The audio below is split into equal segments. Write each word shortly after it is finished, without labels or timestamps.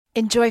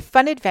Enjoy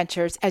fun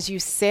adventures as you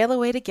sail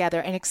away together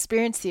and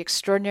experience the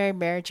extraordinary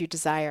marriage you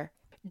desire.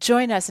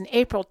 Join us in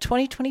April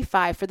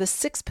 2025 for the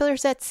Six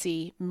Pillars at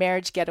Sea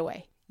Marriage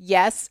Getaway.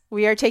 Yes,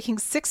 we are taking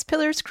 6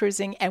 Pillars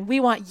cruising, and we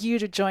want you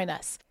to join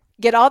us.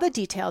 Get all the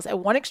details at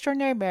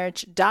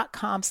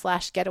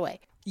oneextraordinarymarriage.com/getaway.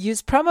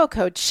 Use promo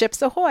code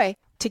SHIPSAHOY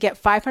to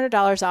get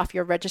 $500 off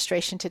your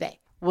registration today.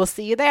 We'll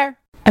see you there.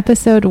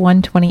 Episode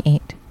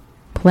 128,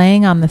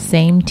 Playing on the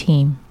Same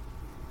Team.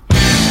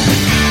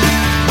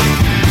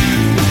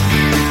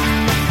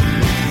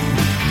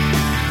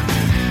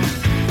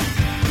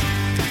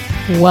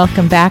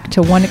 Welcome back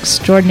to One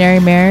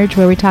Extraordinary Marriage,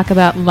 where we talk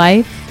about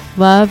life,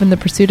 love, and the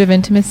pursuit of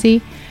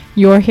intimacy.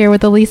 You're here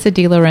with Elisa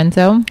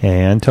DiLorenzo.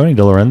 And Tony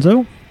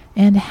DiLorenzo.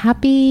 And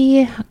happy,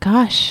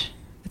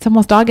 it's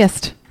almost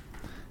August.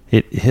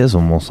 It is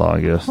almost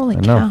August. Holy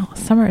cow,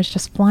 summer is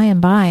just flying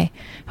by.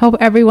 Hope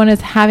everyone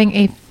is having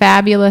a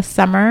fabulous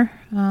summer,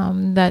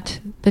 that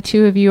the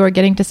two of you are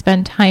getting to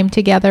spend time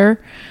together.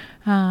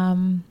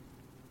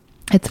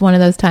 It's one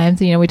of those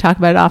times, we talk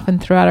about it often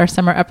throughout our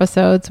summer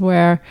episodes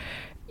where,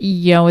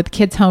 with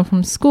kids home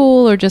from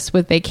school or just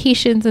with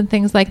vacations and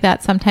things like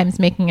that, sometimes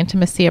making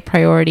intimacy a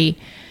priority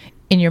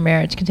in your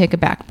marriage can take a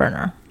back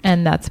burner.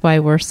 And that's why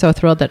we're so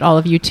thrilled that all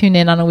of you tune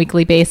in on a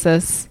weekly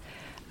basis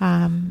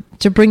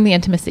to bring the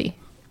intimacy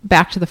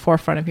back to the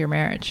forefront of your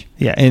marriage.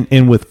 Yeah,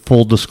 and with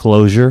full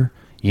disclosure,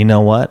 you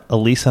know what?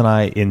 Elisa and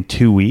I, in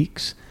 2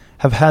 weeks,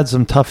 have had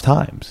some tough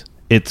times.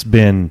 It's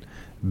been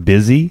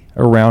busy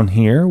around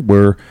here.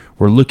 We're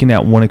looking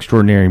at One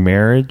Extraordinary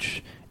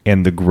Marriage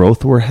and the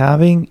growth we're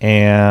having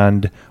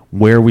and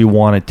where we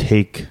want to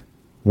take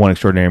One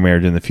Extraordinary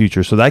Marriage in the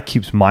future. So that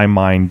keeps my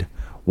mind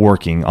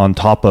working on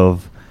top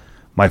of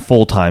my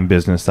full-time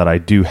business that I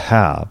do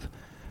have.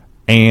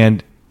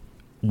 And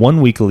 1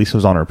 week, Elisa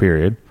was on her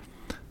period.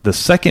 The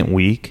second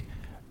week,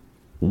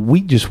 we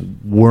just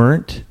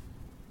weren't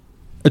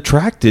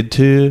attracted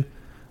to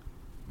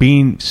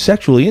being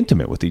sexually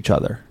intimate with each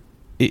other.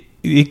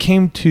 It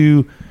came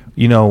to,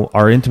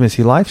 our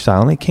intimacy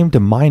lifestyle, and it came to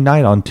my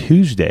night on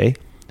Tuesday.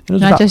 It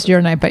was not just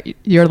your night, but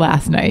your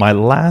last night. My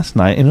last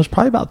night, and it was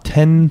probably about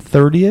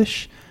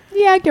 10:30ish.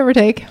 Yeah, give or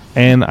take.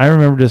 And I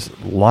remember just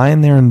lying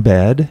there in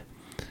bed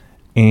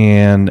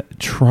and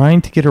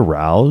trying to get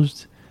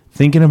aroused,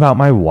 thinking about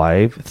my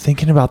wife,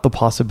 thinking about the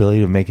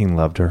possibility of making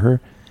love to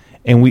her.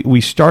 And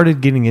we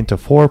started getting into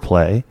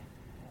foreplay,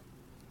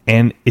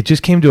 and it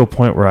just came to a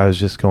point where I was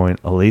just going,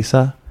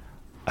 Elisa,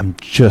 I'm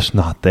just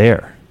not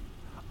there.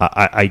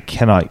 I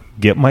cannot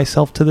get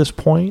myself to this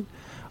point.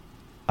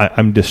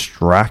 I'm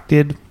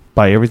distracted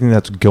by everything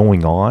that's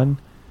going on.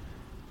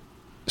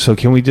 So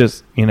can we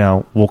just,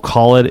 we'll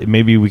call it.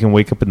 Maybe we can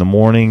wake up in the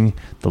morning.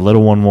 The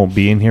little one won't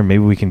be in here. Maybe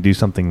we can do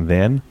something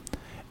then.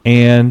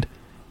 And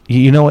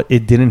you know what?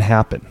 It didn't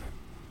happen.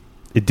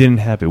 It didn't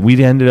happen.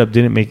 We ended up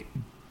didn't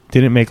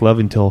make love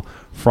until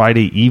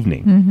Friday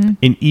evening. Mm-hmm.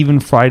 And even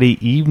Friday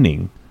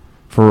evening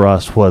for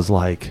us was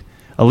like,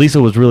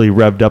 Elisa was really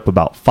revved up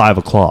about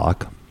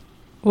 5:00.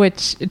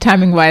 Which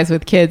timing wise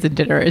with kids and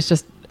dinner is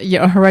just,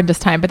 horrendous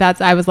time. But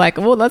I was like,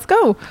 well, let's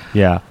go.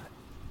 Yeah.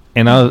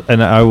 And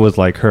I was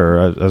like her.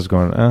 I was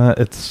going,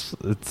 it's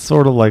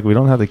sort of like we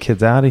don't have the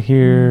kids out of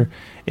here.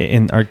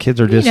 And our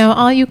kids are just...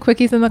 all you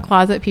quickies in the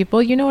closet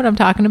people, you know what I'm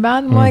talking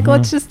about. I'm like,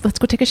 let's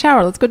go take a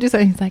shower. Let's go do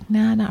something. He's like,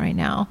 nah, not right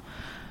now.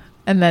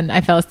 And then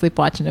I fell asleep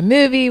watching a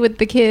movie with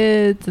the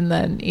kids and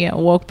then,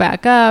 woke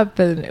back up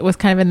and it was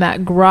kind of in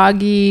that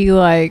groggy,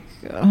 like,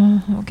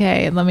 oh,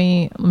 okay, let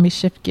me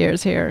shift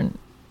gears here and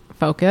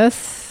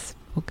focus.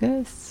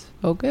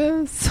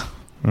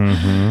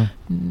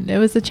 Mm-hmm. It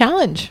was a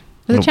challenge.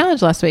 It was a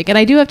challenge last week. And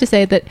I do have to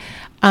say that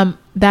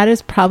that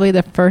is probably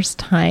the first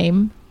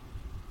time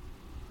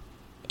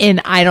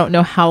in I don't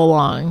know how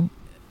long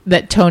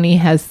that Tony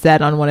has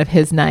said on one of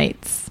his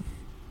nights,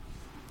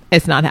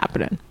 it's not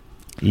happening.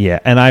 Yeah,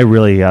 and I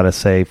really got to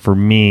say, for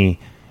me,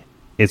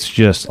 it's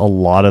just a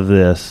lot of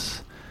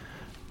this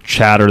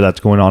chatter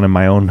that's going on in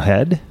my own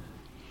head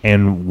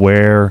and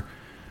where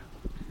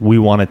we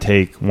want to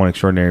take One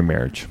Extraordinary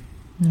Marriage.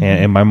 Mm-hmm.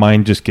 And my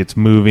mind just gets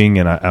moving,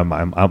 and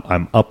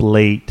I'm up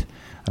late,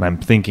 and I'm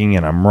thinking,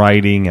 and I'm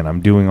writing, and I'm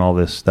doing all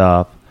this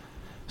stuff.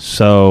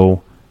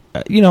 So,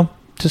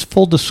 just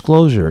full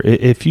disclosure,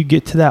 if you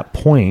get to that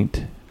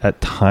point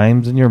at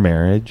times in your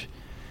marriage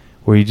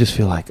where you just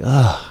feel like,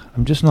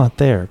 I'm just not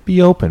there,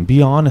 be open, be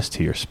honest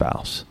to your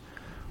spouse.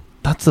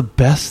 That's the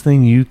best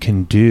thing you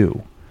can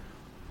do.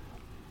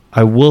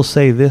 I will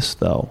say this,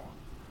 though.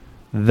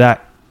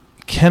 That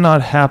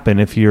cannot happen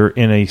if you're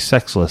in a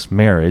sexless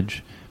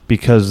marriage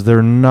because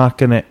they're not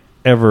going to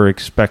ever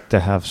expect to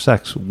have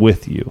sex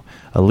with you.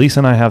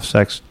 Elisa and I have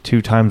sex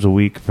 2 times a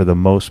week for the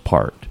most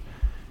part.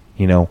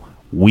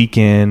 Week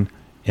in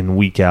and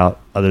week out,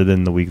 other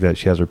than the week that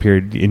she has her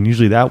period. And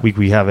usually that week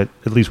we have it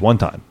at least one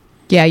time.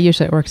 Yeah,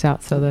 usually it works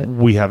out so that...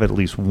 We have it at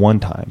least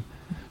one time.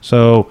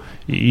 So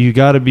you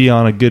got to be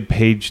on a good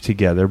page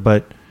together.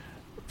 But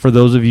for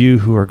those of you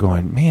who are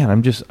going, man,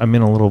 I'm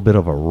in a little bit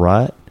of a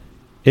rut,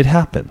 it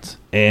happens.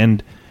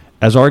 And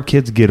as our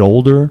kids get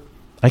older,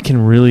 I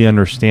can really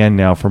understand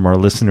now from our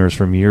listeners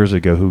from years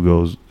ago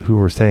who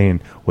were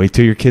saying, wait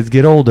till your kids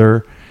get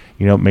older.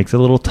 You know, it makes it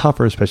a little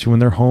tougher, especially when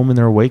they're home and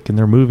they're awake and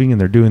they're moving and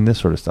they're doing this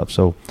sort of stuff.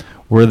 So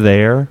we're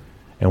there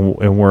and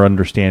we're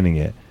understanding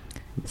it.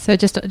 So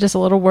just a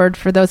little word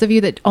for those of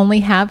you that only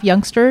have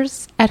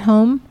youngsters at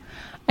home.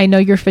 I know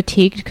you're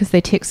fatigued because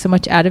they take so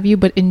much out of you,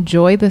 but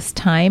enjoy this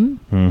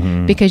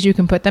time because you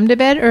can put them to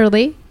bed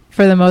early.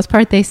 For the most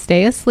part, they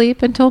stay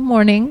asleep until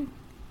morning.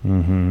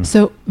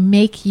 So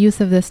make use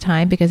of this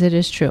time because it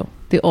is true.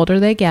 The older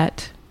they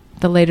get,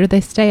 the later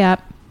they stay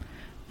up.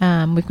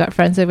 We've got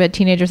friends who've had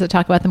teenagers that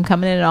talk about them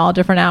coming in at all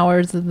different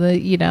hours of the,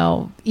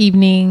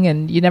 evening,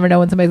 and you never know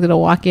when somebody's going to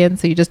walk in.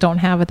 So you just don't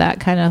have that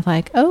kind of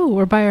like, oh,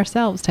 we're by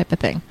ourselves type of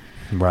thing.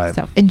 Right.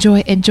 So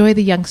enjoy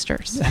the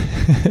youngsters.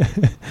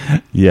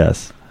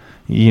 Yes.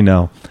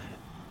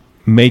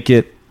 Make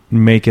it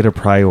a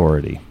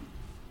priority.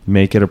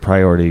 Make it a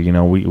priority.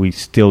 We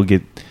still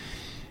get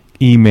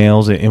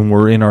emails, and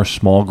we're in our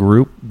small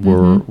group.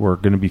 We're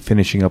going to be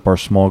finishing up our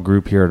small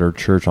group here at our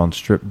church on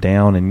Strip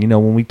Down. And,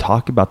 when we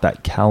talk about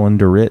that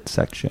calendar it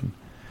section,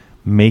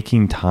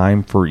 making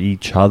time for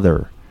each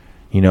other,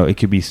 it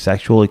could be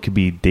sexual, it could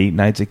be date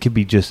nights, it could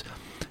be just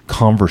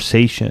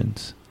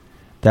conversations.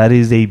 That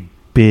is a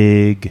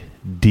big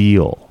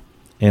deal.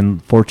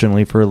 And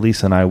fortunately for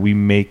Elisa and I,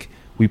 we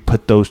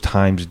put those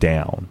times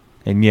down.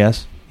 And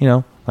yes,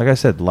 like I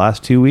said, the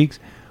last 2 weeks,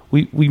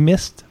 we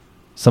missed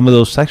some of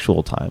those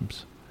sexual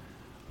times.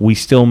 We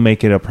still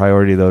make it a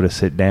priority, though, to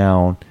sit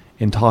down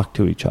and talk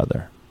to each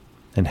other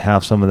and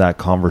have some of that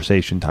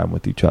conversation time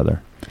with each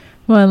other.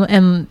 Well,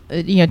 and,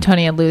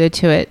 Tony alluded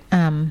to it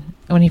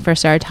when he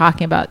first started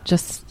talking about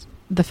just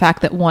the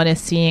fact that one is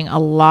seeing a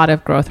lot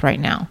of growth right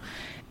now.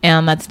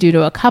 And that's due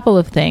to a couple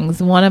of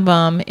things. One of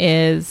them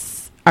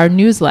is our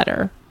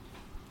newsletter.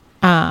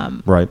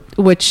 Right.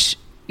 Which,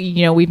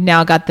 we've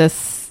now got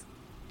this.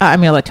 I'm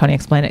going to let Tony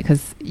explain it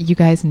because you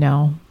guys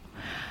know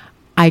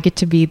I get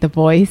to be the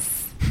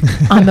voice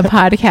on the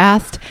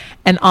podcast,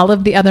 and all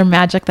of the other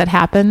magic that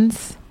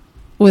happens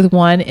with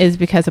one is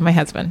because of my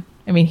husband.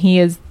 I mean, he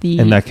is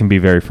and that can be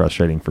very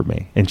frustrating for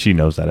me, and she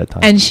knows that at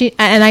times. And she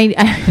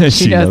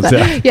knows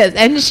that. Yes,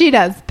 and she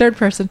does. Third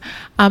person.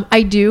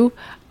 I do.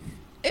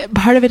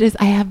 Part of it is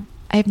I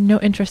have no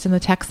interest in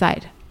the tech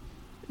side,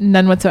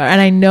 none whatsoever,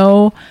 and I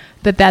know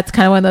that that's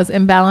kind of one of those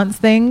imbalance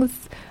things.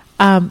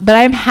 But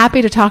I'm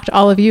happy to talk to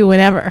all of you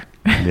whenever.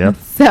 Yep.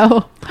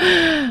 So,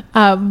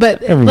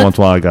 but every once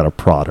in a while I got a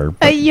prodder.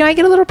 I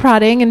get a little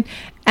prodding,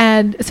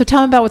 and so tell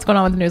them about what's going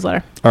on with the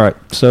newsletter. All right.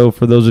 So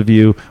for those of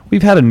you,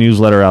 we've had a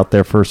newsletter out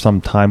there for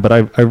some time, but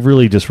I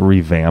really just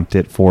revamped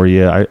it for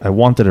you. I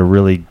wanted to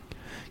really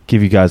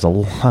give you guys a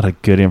lot of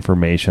good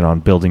information on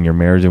building your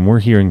marriage, and we're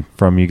hearing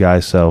from you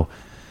guys. So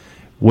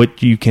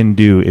what you can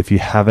do, if you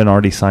haven't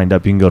already signed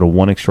up, you can go to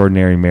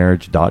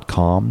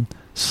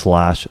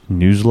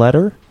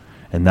oneextraordinarymarriage.com/newsletter.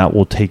 And that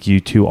will take you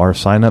to our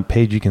sign-up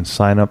page. You can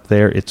sign up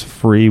there. It's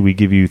free. We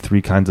give you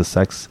 3 kinds of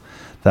sex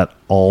that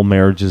all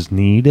marriages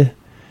need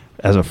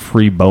as a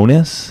free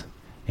bonus.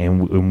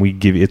 And we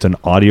give it's an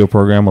audio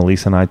program.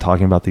 Elisa and I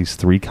talking about these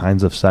 3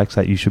 kinds of sex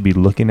that you should be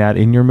looking at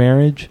in your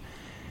marriage.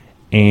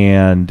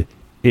 And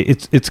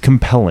it's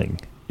compelling.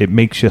 It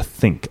makes you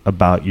think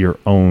about your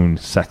own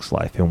sex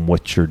life and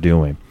what you're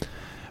doing.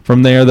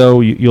 From there, though,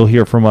 you'll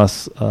hear from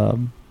us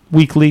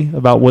weekly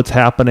about what's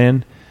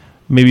happening.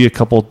 Maybe a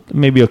couple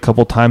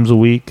times a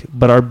week,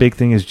 but our big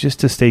thing is just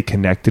to stay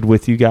connected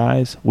with you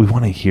guys. We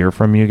want to hear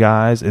from you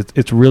guys.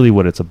 It's really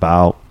what it's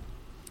about,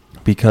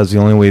 because the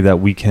only way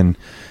that we can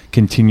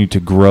continue to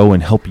grow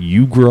and help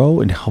you grow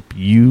and help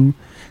you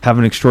have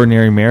an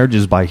extraordinary marriage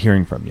is by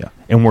hearing from you,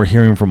 and we're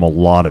hearing from a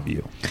lot of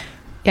you.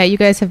 Yeah, you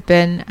guys have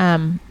been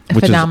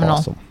phenomenal.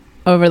 Is awesome.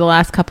 Over the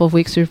last couple of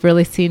weeks. We've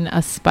really seen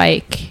a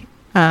spike,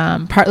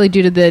 partly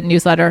due to the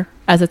newsletter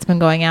as it's been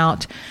going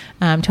out.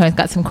 Tony's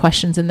got some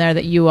questions in there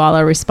that you all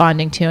are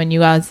responding to, and you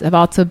guys have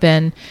also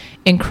been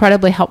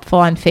incredibly helpful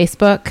on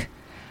Facebook.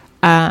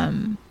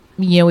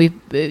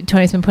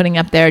 Tony's been putting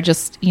up there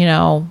just,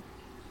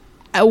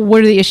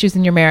 what are the issues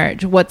in your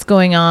marriage? What's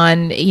going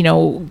on?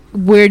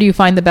 Where do you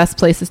find the best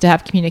places to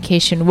have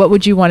communication? What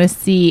would you want to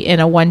see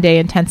in a one-day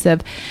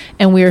intensive?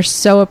 And we are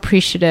so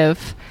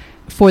appreciative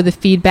for the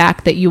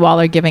feedback that you all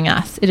are giving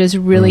us. It is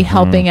really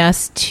helping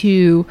us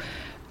to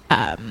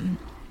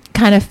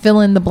kind of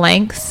fill in the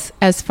blanks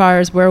as far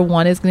as where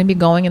one is going to be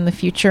going in the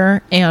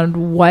future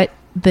and what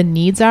the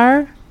needs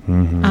are.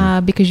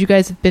 Because you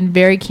guys have been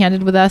very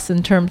candid with us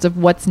in terms of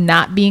what's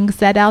not being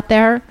said out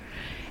there.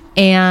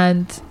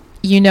 And,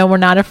 we're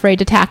not afraid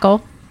to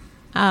tackle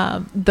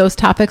those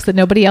topics that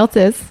nobody else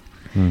is.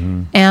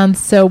 And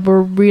so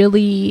we're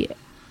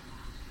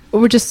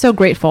just so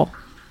grateful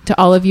to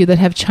all of you that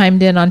have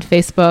chimed in on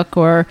Facebook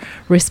or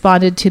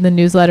responded to the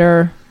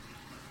newsletter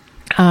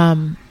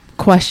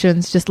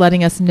questions, just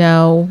letting us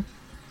know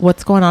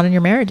what's going on in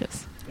your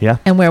marriages. Yeah.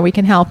 And where we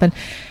can help.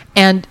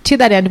 And to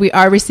that end, we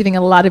are receiving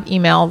a lot of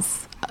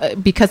emails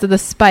because of the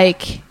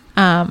spike,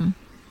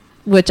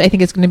 which I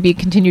think is going to be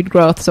continued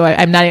growth. So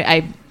I'm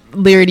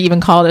leery to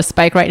even call it a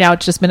spike right now.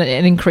 It's just been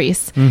an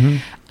increase.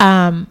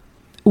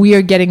 We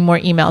are getting more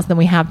emails than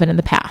we have been in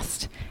the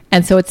past.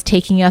 And so it's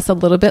taking us a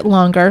little bit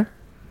longer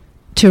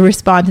to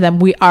respond to them.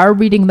 We are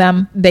reading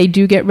them. They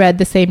do get read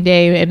the same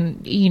day.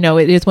 And,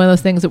 it is one of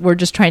those things that we're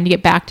just trying to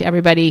get back to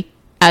everybody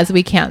as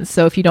we can.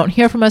 So if you don't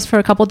hear from us for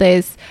a couple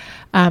days,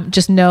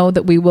 just know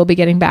that we will be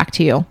getting back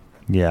to you.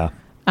 Yeah.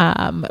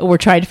 We're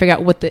trying to figure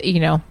out what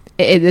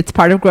it's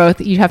part of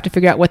growth. You have to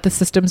figure out what the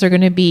systems are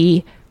going to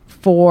be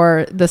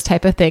for this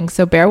type of thing.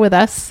 So bear with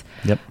us.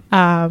 Yep.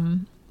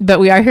 But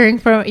we are hearing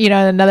from,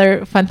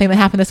 another fun thing that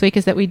happened this week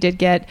is that we did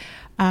get,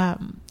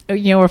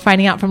 we're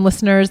finding out from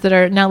listeners that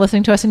are now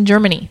listening to us in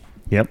Germany.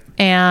 Yep.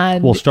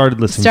 And started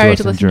listening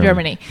to us in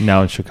Germany.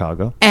 Now in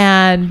Chicago.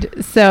 And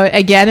so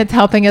again, it's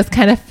helping us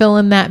kind of fill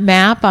in that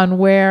map on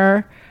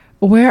where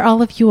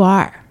all of you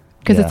are,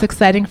 because it's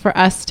exciting for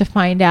us to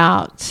find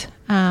out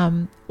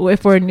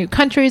if we're in new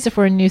countries, if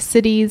we're in new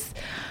cities,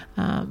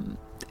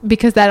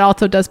 because that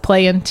also does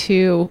play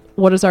into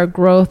what is our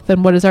growth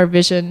and what is our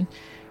vision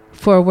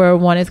for where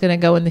one is going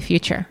to go in the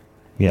future.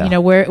 Yeah.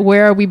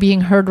 Where are we being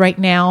heard right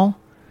now?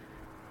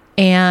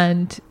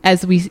 And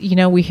as we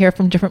hear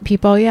from different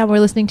people, we're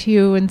listening to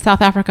you in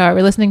South Africa, or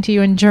we're listening to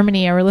you in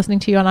Germany, or we're listening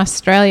to you in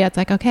Australia. It's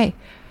like, okay.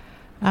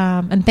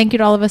 And thank you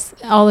to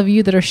all of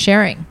you that are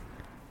sharing,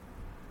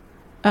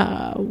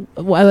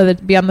 whether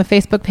it be on the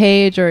Facebook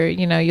page or,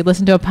 you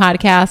listen to a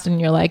podcast and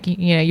you're like,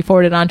 you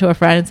forward it on to a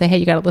friend and say, hey,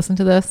 you got to listen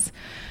to this.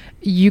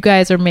 You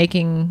guys are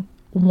making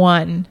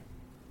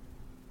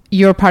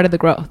you're part of the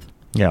growth.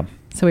 Yeah.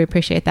 So we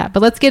appreciate that.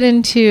 But let's get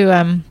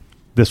into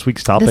this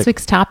week's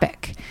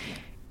topic.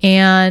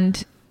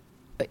 And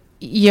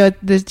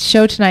the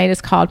show tonight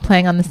is called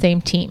Playing on the Same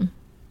Team.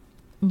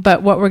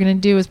 But what we're going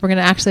to do is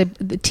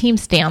the team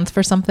stands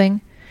for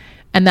something,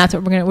 and that's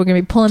what we're going to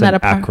be pulling that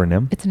apart.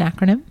 Acronym. It's an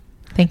acronym.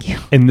 Thank you.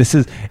 And this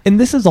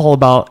is all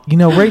about,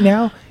 right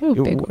now.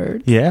 Ooh, big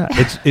words. Yeah.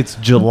 It's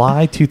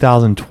July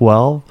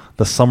 2012.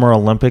 The Summer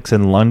Olympics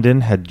in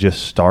London have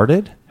just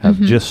started.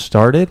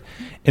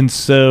 And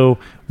so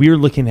we are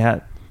looking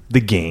at the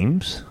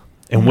games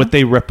and what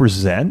they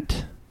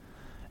represent,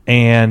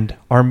 and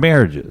our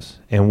marriages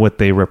and what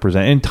they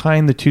represent, and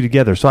tying the two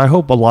together. So I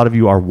hope a lot of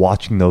you are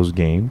watching those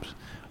games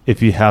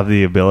if you have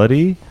the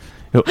ability.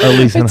 At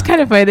least it's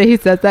kind of funny that he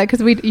says that,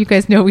 because you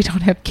guys know we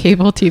don't have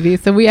cable TV,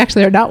 so we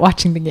actually are not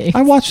watching the games.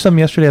 I watched some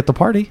yesterday at the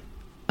party.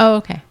 Oh,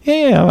 okay.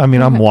 Yeah. I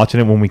mean, I'm watching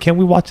it when we can.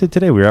 We watched it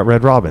today. We were at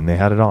Red Robin. They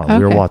had it on. Okay.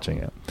 We were watching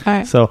it. All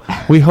right. So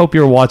we hope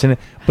you're watching it.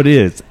 But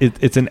it's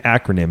an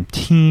acronym.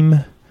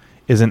 TEAM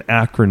is an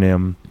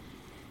acronym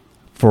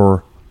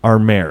for our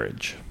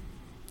marriage.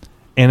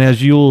 And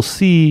as you'll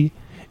see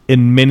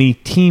in many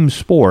team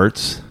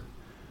sports,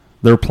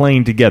 they're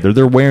playing together.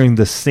 They're wearing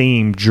the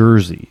same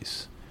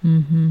jerseys.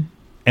 Mm-hmm.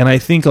 And I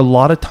think a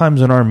lot of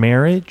times in our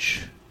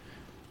marriage,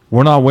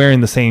 we're not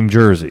wearing the same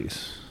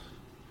jerseys.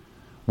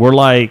 We're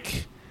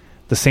like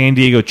the San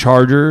Diego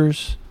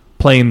Chargers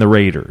playing the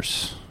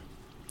Raiders.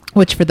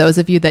 Which, for those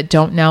of you that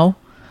don't know,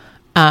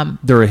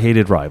 they're a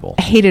hated rival.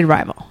 They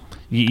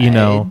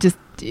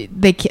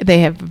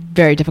have a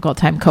very difficult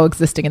time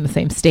coexisting in the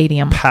same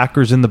stadium.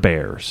 Packers and the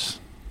Bears.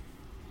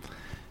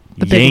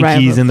 The big Yankees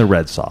rivals. and the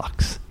Red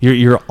Sox.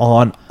 You're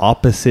on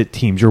opposite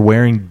teams. You're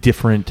wearing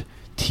different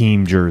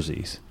team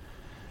jerseys.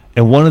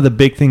 And one of the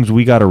big things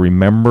we got to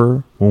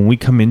remember when we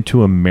come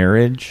into a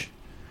marriage,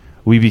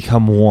 we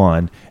become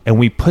one, and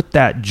we put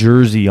that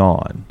jersey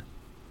on.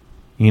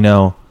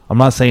 I'm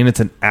not saying it's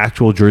an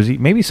actual jersey.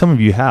 Maybe some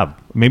of you have.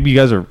 Maybe you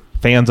guys are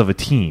fans of a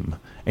team,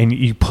 and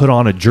you put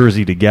on a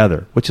jersey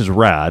together, which is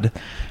rad.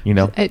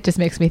 It just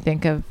makes me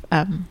think of...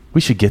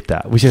 we should get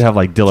that. We should have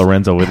like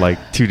DiLorenzo with like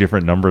two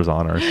different numbers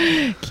on ours.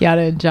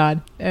 Kiana and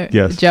John.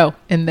 Yes. Joe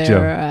in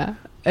their...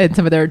 in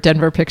some of their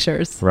Denver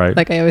pictures. Right.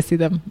 Like I always see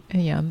them.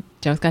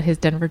 Joe's got his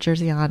Denver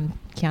jersey on.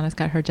 Kiana's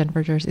got her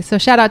Denver jersey. So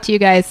shout out to you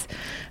guys.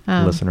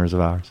 Listeners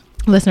of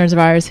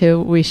ours who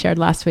we shared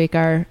last week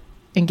are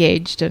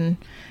engaged. And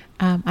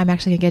I'm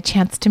actually going to get a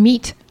chance to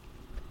meet.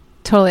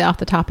 Totally off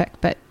the topic,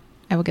 but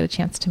I will get a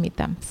chance to meet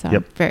them. So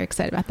I'm very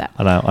excited about that.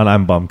 And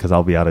I'm bummed because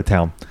I'll be out of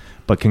town.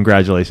 But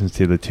congratulations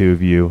to the two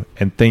of you.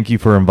 And thank you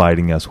for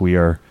inviting us. We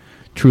are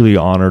truly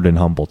honored and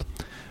humbled.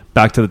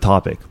 Back to the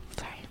topic.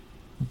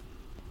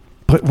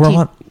 But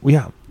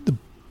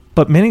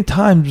but many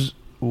times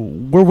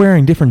we're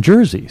wearing different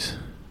jerseys,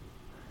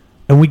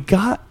 and we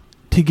got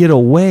to get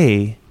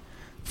away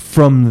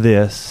from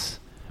this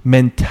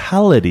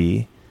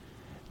mentality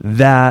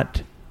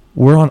that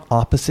we're on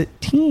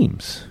opposite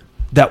teams,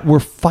 that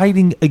we're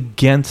fighting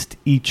against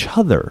each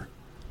other,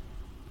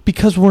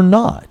 because we're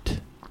not.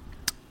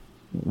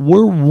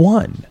 We're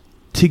one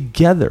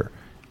together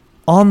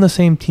on the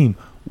same team,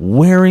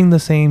 wearing the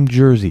same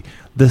jersey.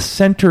 The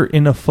center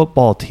in a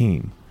football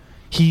team,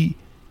 he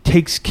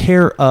takes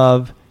care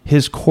of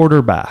his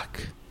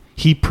quarterback.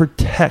 He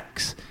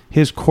protects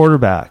his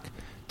quarterback.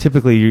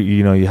 Typically,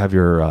 you have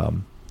your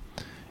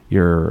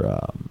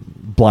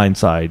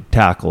blindside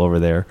tackle over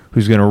there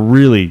who's going to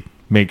really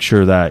make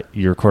sure that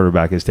your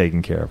quarterback is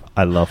taken care of.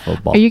 I love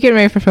football. Are you getting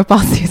ready for football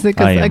season?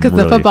 Because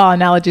the football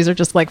analogies are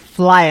just like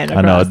flying across.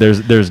 I know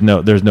there's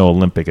no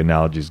Olympic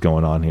analogies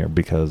going on here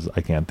because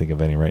I can't think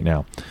of any right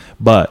now.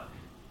 But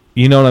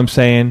you know what I'm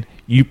saying?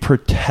 You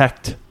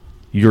protect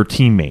your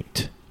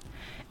teammate.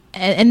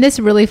 And this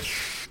really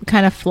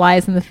kind of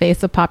flies in the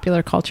face of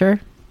popular culture.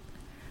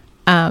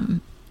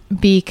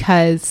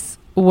 Because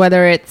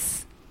whether it's,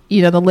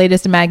 the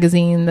latest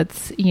magazine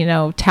that's,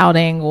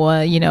 touting,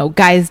 well,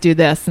 guys do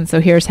this. And so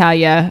here's how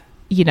you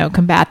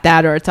combat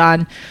that. Or it's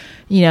on,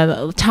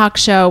 the talk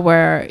show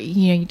where,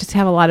 you just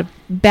have a lot of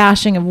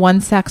bashing of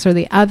one sex or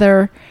the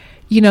other,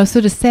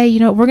 so to say,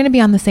 we're going to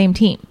be on the same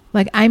team.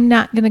 Like, I'm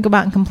not going to go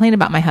out and complain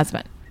about my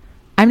husband.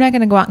 I'm not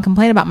going to go out and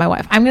complain about my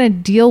wife. I'm going to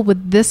deal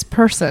with this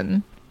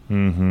person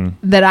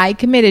that I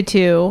committed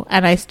to.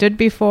 And I stood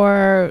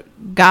before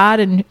God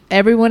and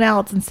everyone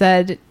else and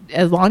said,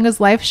 as long as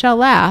life shall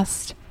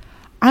last,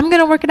 I'm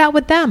going to work it out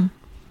with them.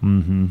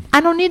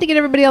 I don't need to get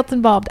everybody else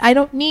involved. I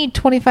don't need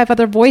 25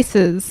 other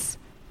voices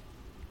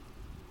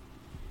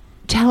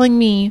telling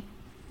me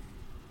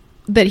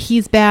that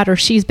he's bad or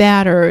she's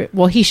bad or,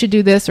 well, he should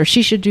do this or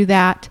she should do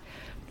that.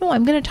 No,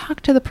 I'm going to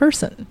talk to the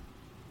person.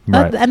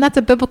 Right. And that's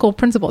a biblical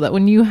principle that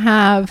when you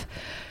have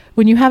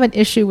an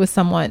issue with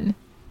someone,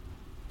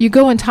 you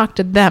go and talk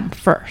to them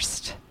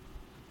first.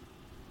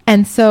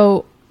 And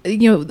so,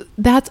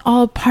 that's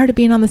all part of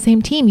being on the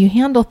same team. You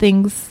handle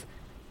things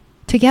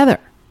together.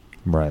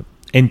 Right.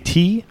 And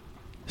T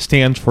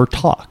stands for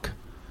talk.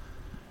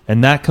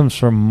 And that comes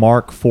from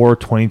Mark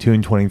 4:22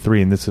 and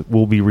 23. And this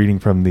we'll be reading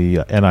from the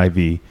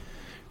NIV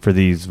for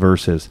these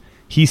verses.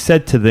 He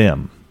said to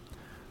them,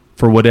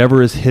 "For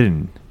whatever is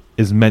hidden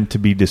is meant to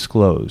be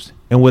disclosed,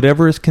 and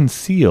whatever is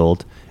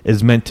concealed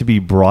is meant to be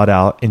brought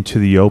out into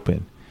the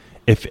open.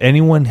 If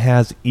anyone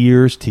has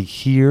ears to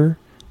hear,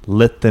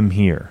 let them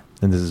hear."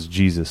 And this is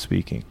Jesus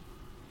speaking.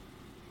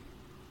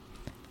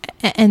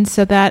 And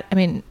so that,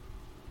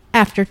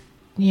 after,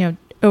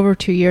 over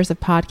 2 years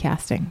of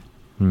podcasting,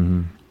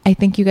 I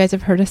think you guys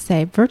have heard us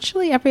say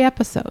virtually every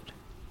episode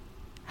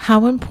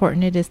how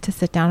important it is to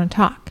sit down and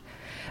talk.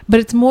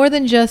 But it's more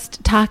than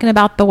just talking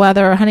about the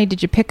weather or, honey,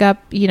 did you pick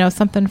up,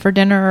 something for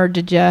dinner, or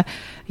did you,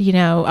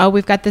 oh,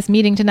 we've got this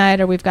meeting tonight,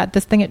 or we've got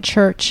this thing at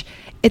church.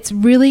 It's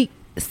really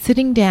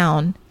sitting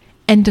down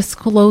and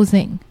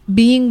disclosing,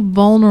 being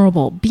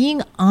vulnerable,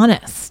 being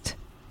honest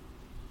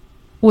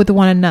with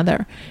one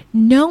another,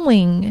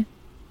 knowing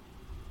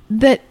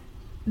that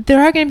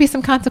there are going to be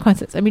some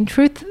consequences.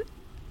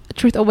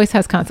 Truth always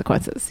has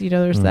consequences.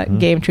 There's that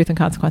game, Truth and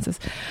Consequences.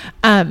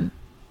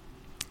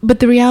 But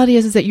the reality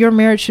is that your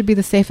marriage should be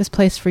the safest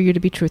place for you to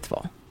be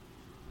truthful.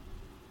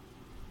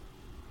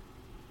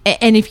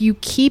 And if you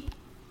keep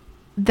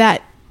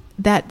that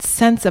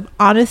sense of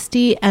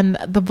honesty and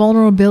the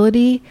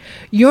vulnerability,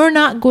 you're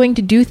not going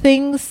to do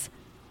things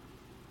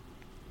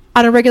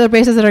on a regular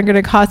basis that are going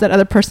to cause that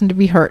other person to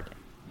be hurt,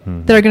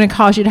 that are going to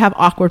cause you to have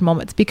awkward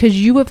moments,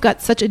 because you have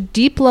got such a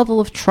deep level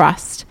of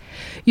trust.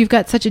 You've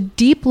got such a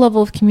deep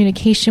level of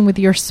communication with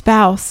your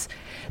spouse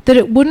that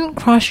it wouldn't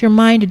cross your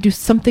mind to do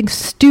something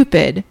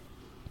stupid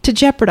to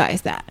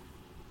jeopardize that.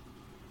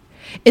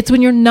 It's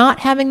when you're not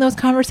having those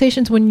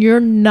conversations, when you're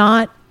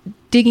not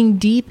digging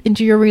deep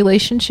into your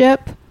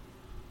relationship,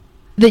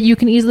 that you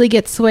can easily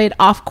get swayed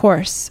off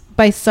course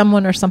by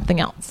someone or something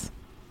else.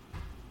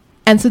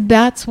 And so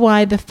that's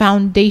why the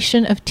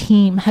foundation of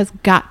team has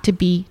got to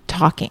be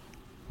talking.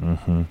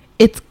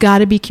 It's got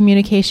to be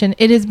communication.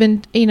 It has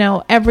been,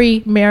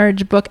 every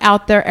marriage book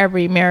out there,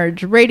 every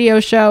marriage radio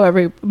show,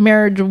 every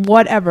marriage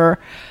whatever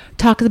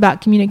talks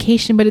about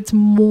communication, but it's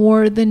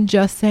more than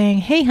just saying,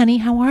 "Hey, honey,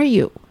 how are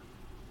you?"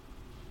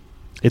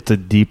 It's a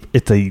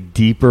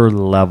deeper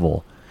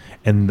level,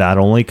 and that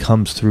only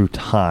comes through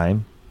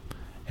time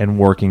and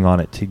working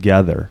on it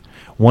together.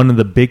 One of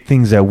the big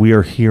things that we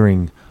are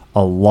hearing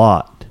a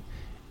lot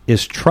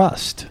is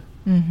trust.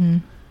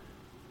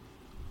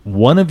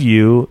 One of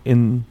you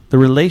in the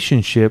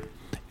relationship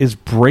is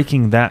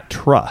breaking that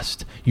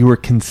trust. You are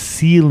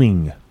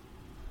concealing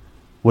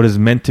what is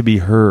meant to be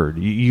heard.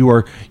 You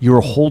are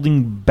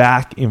holding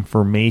back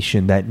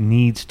information that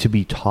needs to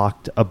be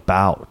talked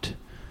about.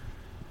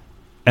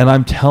 And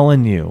I'm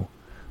telling you,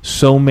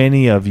 so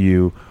many of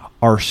you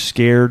are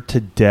scared to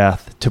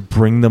death to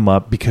bring them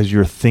up because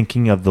you're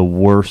thinking of the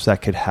worst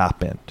that could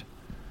happen.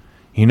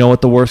 You know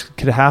what the worst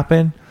could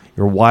happen?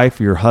 Your wife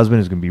or your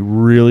husband is going to be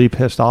really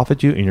pissed off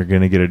at you and you're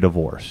going to get a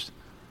divorce.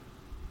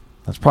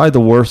 That's probably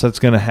the worst that's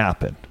going to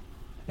happen.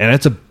 And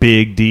it's a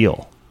big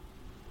deal.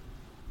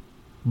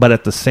 But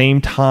at the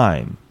same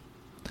time,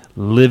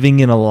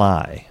 living in a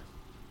lie,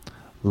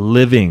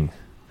 living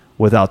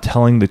without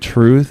telling the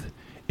truth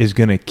is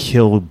going to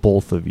kill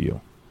both of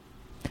you.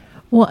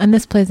 Well, and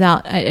this plays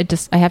out. I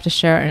have to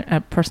share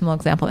a personal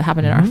example that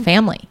happened in our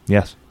family.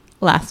 Yes.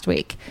 Last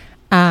week.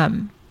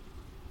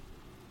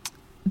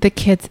 The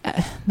kids,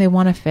 they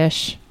want to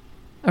fish,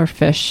 or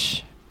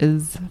fish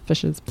is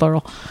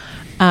plural.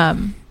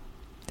 And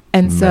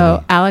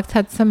so Alex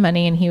had some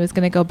money and he was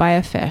going to go buy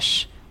a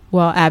fish.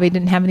 Well, Abby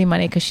didn't have any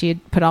money because she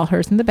had put all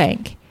hers in the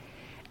bank.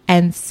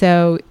 And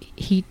so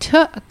he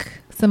took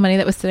some money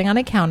that was sitting on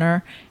a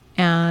counter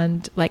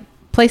and like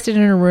placed it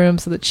in her room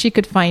so that she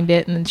could find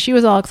it. And she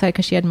was all excited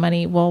because she had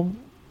money. Well,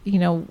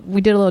 we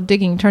did a little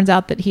digging. Turns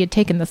out that he had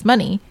taken this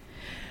money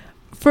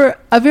for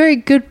a very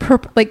good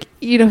purpose. Like,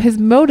 his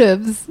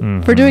motives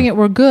for doing it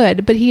were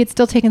good, but he had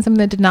still taken something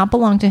that did not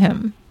belong to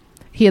him.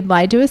 He had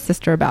lied to his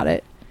sister about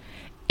it.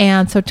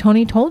 And so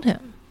Tony told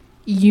him,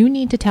 you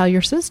need to tell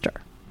your sister.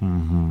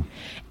 Mm-hmm.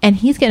 And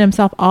he's getting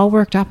himself all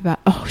worked up about,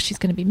 she's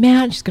going to be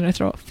mad. She's going to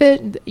throw a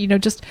fit,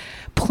 just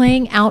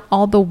playing out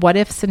all the what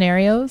if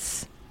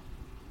scenarios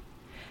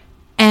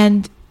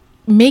and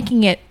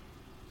making it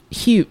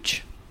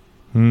huge.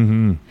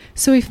 Mm-hmm.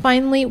 So he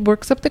finally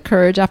works up the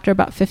courage after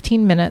about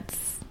 15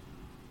 minutes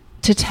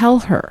to tell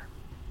her.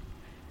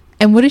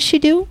 And what does she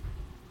do?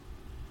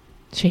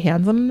 She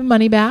hands him the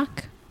money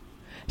back.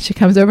 She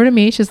comes over to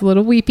me. She's a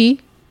little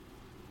weepy.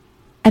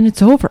 And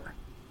it's over.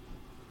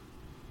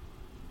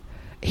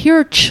 Here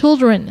are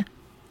children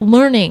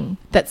learning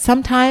that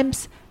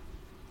sometimes,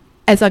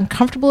 as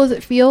uncomfortable as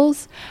it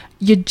feels,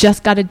 you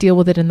just got to deal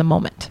with it in the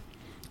moment.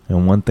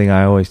 And one thing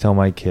I always tell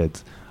my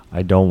kids,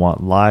 I don't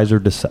want lies or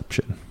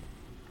deception.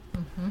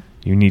 Mm-hmm.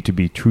 You need to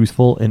be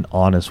truthful and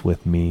honest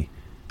with me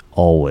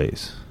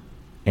always.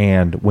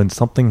 And when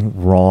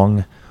something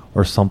wrong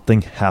or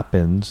something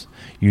happens,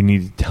 you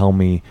need to tell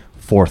me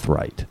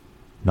forthright.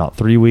 Not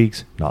 3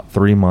 weeks, not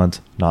 3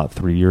 months, not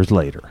 3 years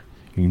later.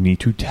 You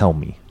need to tell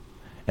me.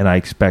 And I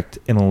expect,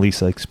 and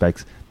Elisa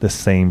expects the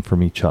same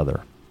from each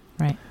other.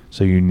 Right.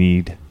 So you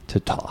need to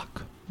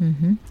talk.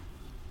 Mm-hmm.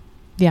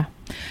 Yeah.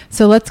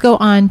 So let's go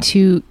on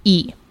to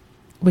E,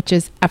 which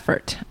is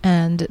effort.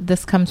 And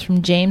this comes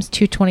from James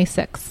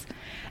 2:26.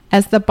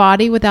 As the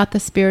body without the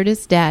spirit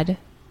is dead,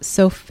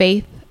 so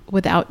faith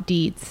without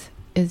deeds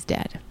is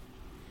dead.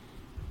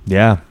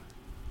 Yeah.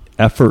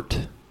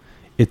 Effort.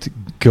 It's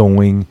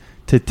going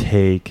to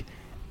take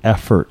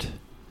effort.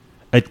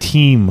 A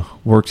team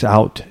works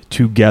out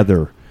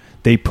together.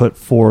 They put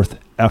forth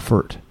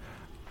effort,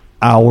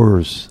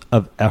 hours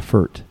of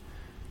effort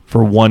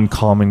for one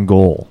common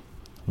goal.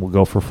 We'll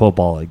go for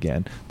football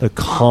again. The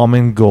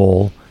common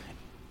goal,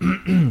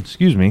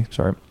 excuse me,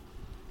 sorry,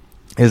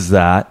 is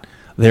that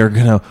they're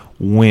going to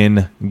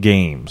win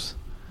games.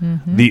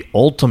 Mm-hmm. The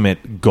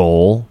ultimate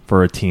goal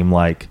for a team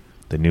like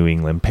the New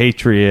England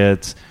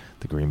Patriots,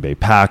 the Green Bay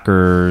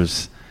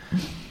Packers,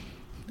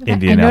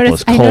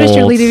 Indianapolis Colts. I noticed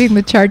you're leaving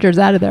the Chargers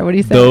out of there. What do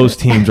you say? Those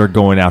teams are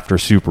going after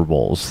Super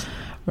Bowls.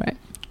 Right.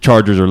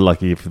 Chargers are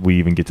lucky if we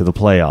even get to the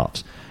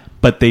playoffs.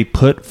 But they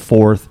put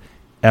forth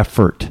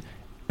effort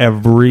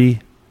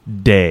every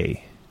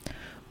day.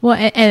 Well,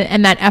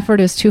 and that effort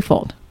is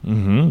twofold.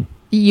 Mm-hmm.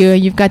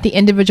 You've got the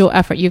individual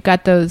effort. You've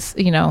got those,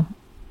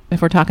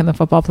 if we're talking the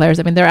football players,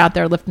 I mean, they're out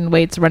there lifting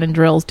weights, running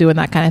drills, doing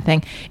that kind of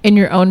thing. In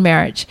your own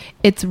marriage,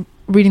 it's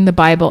reading the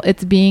Bible.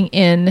 It's being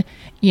in,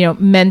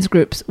 men's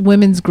groups,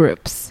 women's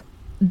groups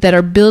that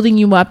are building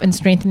you up and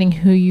strengthening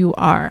who you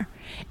are.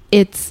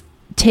 It's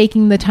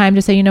taking the time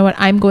to say, you know what,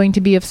 I'm going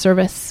to be of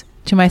service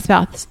to my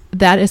spouse.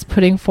 That is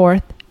putting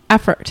forth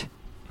effort.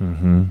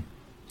 Mm-hmm.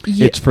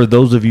 It's for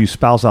those of you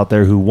spouse out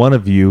there who one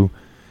of you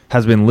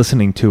has been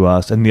listening to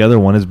us and the other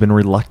one has been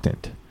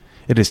reluctant.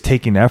 It is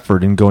taking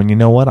effort and going, you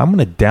know what, I'm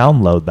going to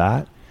download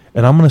that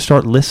and I'm going to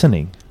start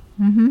listening.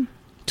 Mm-hmm.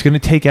 It's going to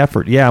take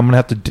effort. Yeah, I'm going to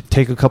have to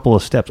take a couple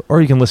of steps.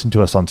 Or you can listen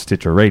to us on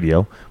Stitcher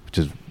Radio, which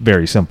is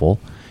very simple.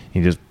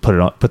 You just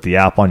put the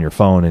app on your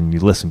phone and you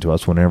listen to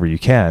us whenever you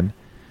can.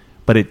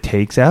 But it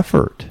takes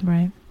effort.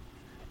 Right.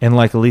 And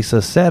like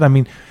Elisa said, I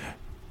mean,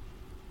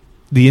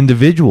 the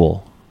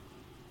individual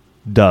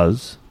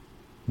does.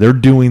 They're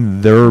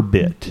doing their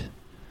bit.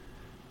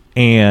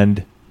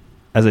 And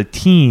as a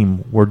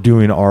team, we're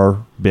doing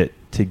our bit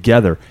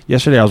together.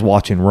 Yesterday I was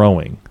watching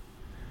rowing.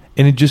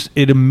 And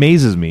it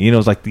amazes me.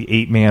 It's like the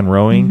 8-man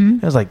rowing. Mm-hmm.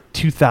 It was like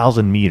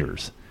 2,000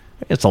 meters.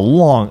 It's a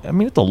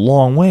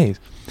long ways.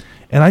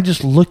 And I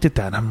just looked at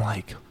that and I'm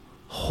like,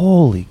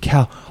 holy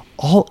cow.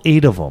 All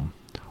 8 of them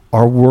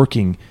are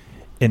working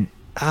in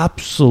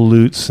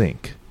absolute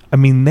sync. I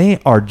mean, they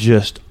are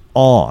just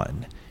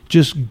on,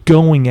 just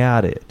going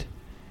at it.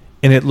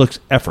 And it looks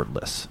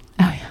effortless.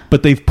 Oh, yeah.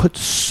 But they've put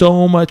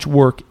so much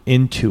work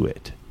into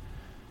it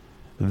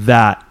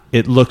that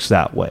it looks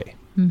that way.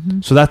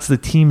 Mm-hmm. So that's the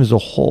team as a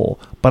whole.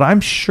 But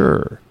I'm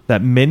sure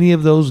that many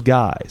of those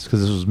guys,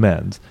 because this was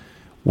men's,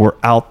 were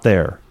out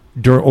there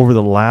over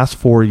the last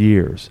 4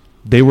 years.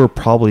 They were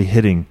probably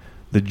hitting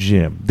the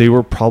gym. They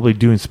were probably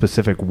doing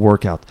specific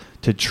workouts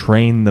to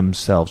train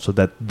themselves so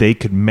that they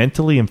could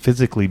mentally and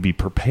physically be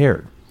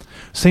prepared.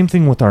 Same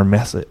thing with our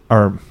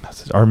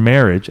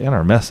marriage and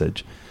our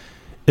message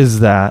is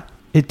that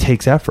it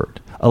takes effort.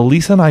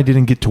 Elisa and I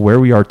didn't get to where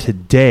we are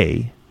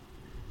today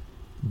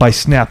by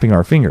snapping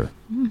our finger.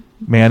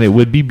 Man, it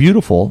would be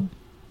beautiful.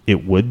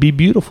 It would be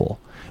beautiful.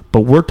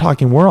 But we're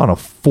on a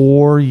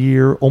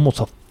 4-year, almost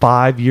a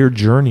 5-year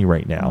journey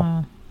right now.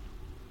 Wow.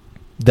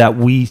 That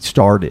we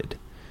started.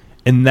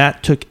 And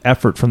that took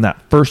effort from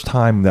that first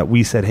time that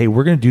we said, hey,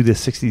 we're going to do this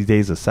 60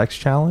 Days of Sex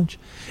Challenge,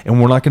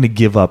 and we're not going to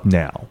give up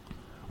now.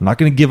 I'm not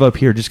going to give up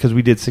here just because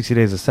we did 60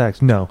 days of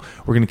sex. No,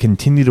 we're going to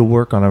continue to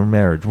work on our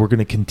marriage. We're going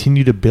to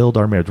continue to build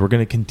our marriage. We're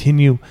going to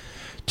continue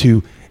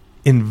to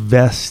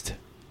invest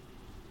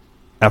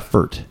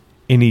effort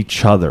in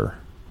each other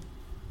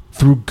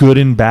through good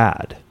and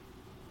bad.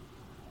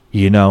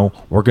 You know,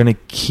 we're going to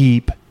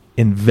keep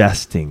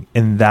investing,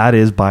 and that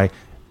is by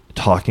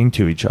talking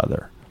to each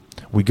other.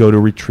 We go to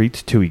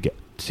retreats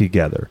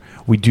together.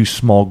 We do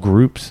small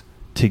groups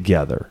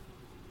together.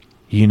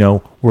 You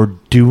know, we're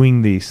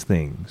doing these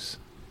things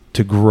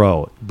to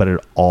grow, but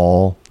it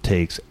all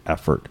takes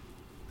effort.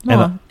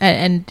 Well,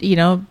 and you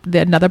know,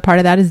 another part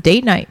of that is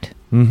date night.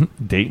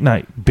 Mm-hmm. Date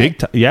night, big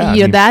time. Yeah,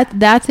 you know,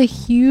 that's a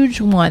huge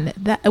one.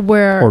 That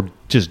where or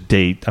just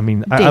date. I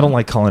mean, I don't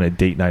like calling it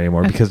date night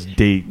anymore because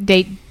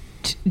dating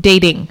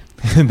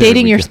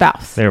dating your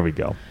spouse. There we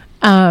go.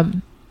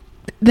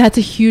 That's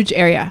a huge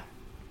area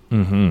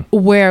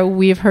where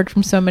we've heard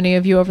from so many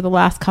of you over the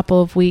last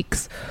couple of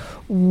weeks,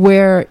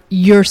 where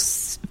you're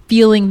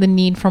feeling the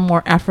need for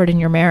more effort in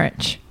your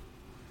marriage.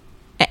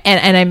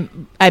 And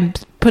I'm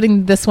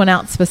putting this one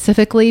out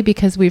specifically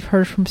because we've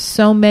heard from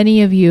so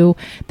many of you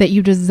that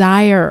you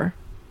desire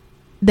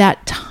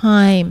that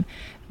time,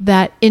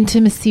 that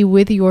intimacy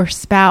with your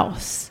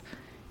spouse,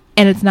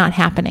 and it's not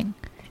happening.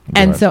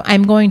 And so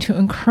I'm going to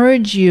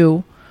encourage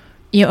you,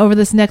 you know, over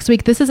this next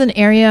week, this is an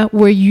area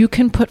where you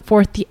can put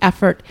forth the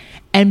effort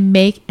and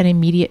make an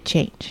immediate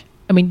change.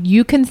 I mean,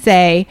 you can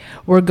say,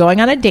 we're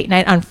going on a date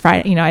night on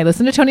Friday. You know, I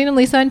listen to Tony and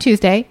Lisa on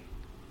Tuesday,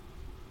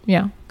 you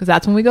know, because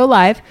that's when we go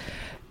live.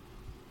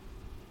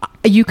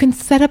 You can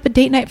set up a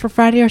date night for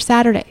Friday or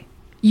Saturday.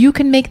 You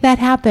can make that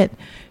happen.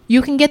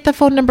 You can get the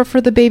phone number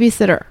for the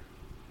babysitter,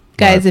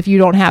 guys, if you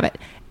don't have it,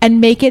 and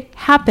make it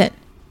happen.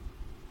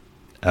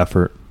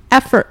 Effort.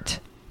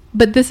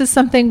 But this is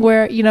something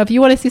where, you know, if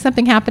you want to see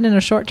something happen in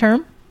a short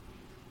term,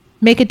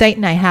 make a date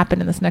night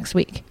happen in this next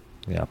week.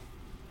 Yeah.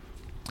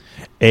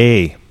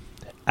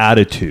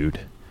 Attitude.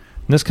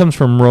 And this comes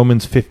from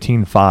Romans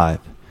 15:5.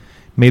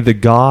 May the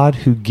God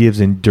who gives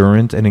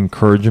endurance and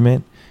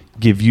encouragement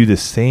give you the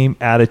same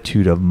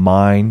attitude of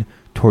mind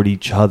toward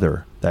each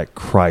other that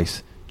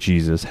Christ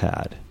Jesus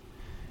had.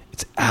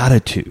 It's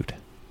attitude.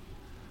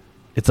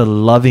 It's a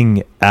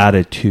loving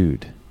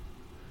attitude.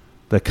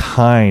 The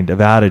kind of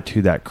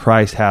attitude that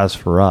Christ has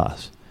for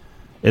us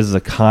is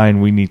the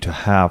kind we need to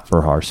have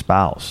for our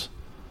spouse.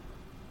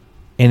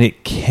 And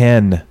it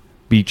can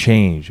be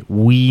changed.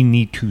 We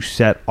need to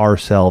set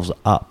ourselves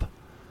up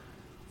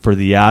for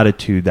the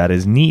attitude that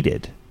is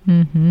needed.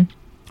 Mm-hmm.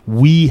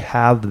 We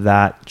have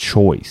that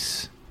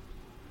choice.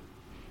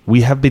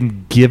 We have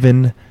been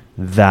given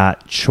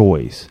that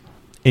choice.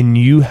 And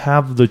you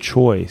have the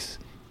choice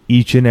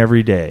each and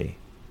every day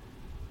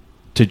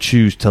to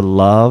choose to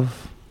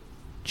love,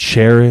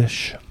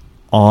 cherish,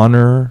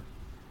 honor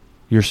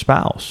your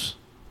spouse.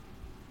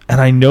 And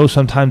I know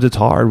sometimes it's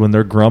hard when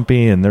they're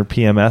grumpy and they're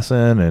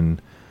PMSing,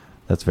 and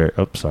that's very,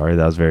 that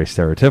was very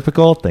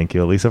stereotypical. Thank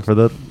you, Elisa, for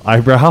the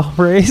eyebrow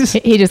raise.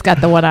 He just got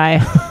the one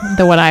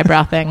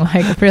eyebrow thing.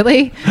 Like,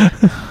 really?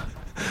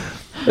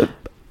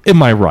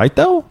 Am I right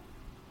though?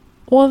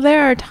 Well,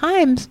 there are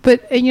times,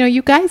 but you know,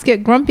 you guys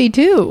get grumpy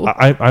too.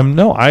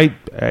 I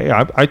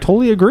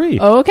totally agree.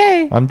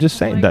 Okay. I'm just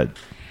saying that.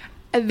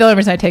 The only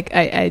reason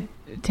I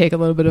take a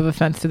little bit of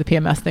offense to the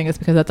PMS thing is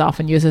because that's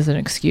often used as an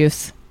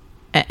excuse,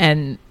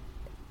 and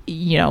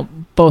you know,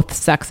 both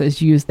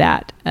sexes use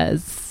that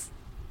as,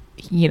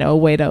 you know, a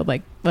way to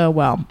like, oh,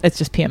 well, it's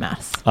just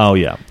PMS. Oh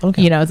yeah.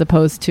 Okay. You know, as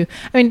opposed to,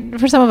 I mean,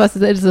 for some of us,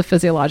 it is a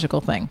physiological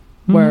thing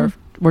where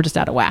we're just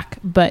out of whack,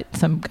 but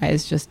some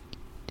guys just,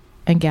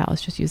 and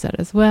gals just use that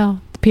as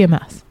well. It's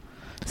PMS.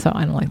 So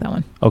I don't like that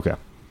one. Okay.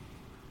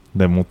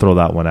 Then we'll throw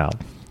that one out.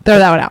 Throw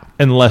that one out.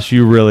 Unless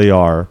you really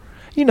are,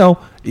 you know,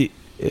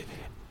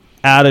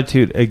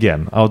 attitude,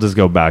 again, I'll just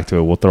go back to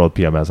it. We'll throw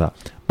the PMS out.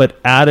 But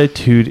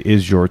attitude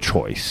is your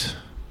choice.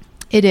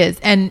 It is.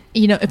 And,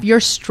 you know, if you're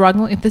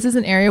struggling, if this is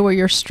an area where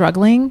you're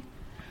struggling,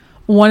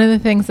 one of the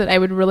things that I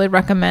would really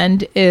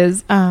recommend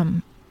is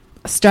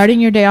starting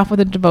your day off with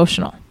a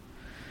devotional.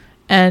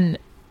 And,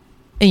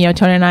 you know,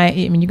 Tony and I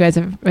mean, you guys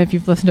have, if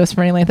you've listened to us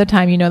for any length of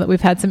time, you know that we've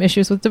had some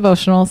issues with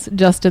devotionals,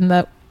 just in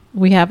that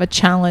we have a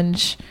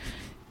challenge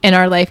in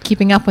our life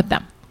keeping up with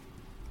them.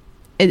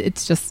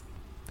 It's just,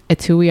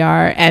 it's who we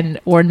are.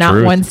 And we're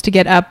not ones to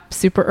get up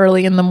super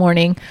early in the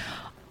morning.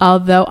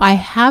 Although I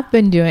have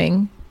been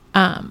doing,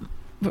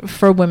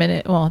 for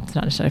women, well, it's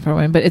not a study for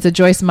women, but it's a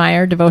Joyce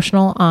Meyer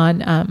devotional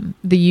on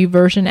the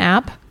YouVersion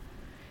app.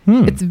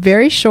 It's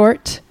very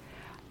short.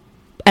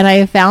 And I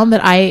have found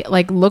that I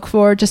like look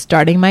forward to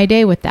starting my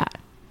day with that.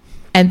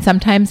 And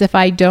sometimes if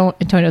I don't,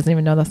 and Tony doesn't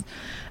even know this,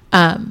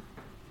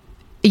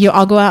 you know,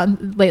 I'll go out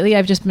and lately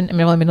I've just been, I've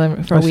only been doing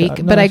it for a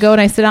week, but I go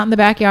and I sit out in the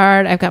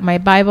backyard. I've got my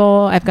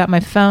Bible, I've got my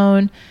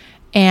phone,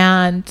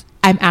 and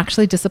I'm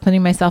actually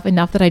disciplining myself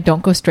enough that I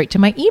don't go straight to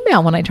my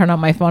email when I turn on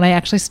my phone. I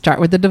actually start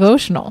with the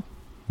devotional.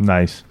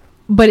 Nice.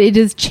 But it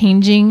is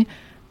changing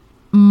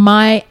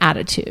my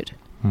attitude.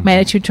 My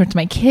attitude towards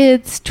my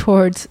kids,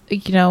 towards,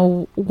 you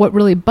know, what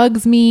really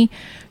bugs me,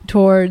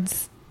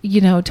 towards,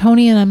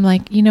 Tony and I'm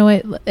like, you know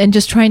what, and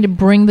just trying to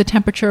bring the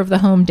temperature of the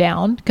home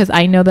down, because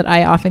I know that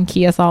I often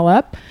key us all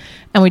up.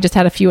 And we just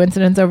had a few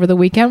incidents over the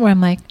weekend where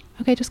I'm like,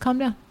 okay, just calm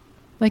down.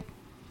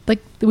 Like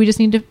we just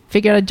need to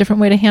figure out a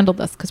different way to handle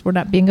this because we're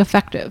not being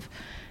effective.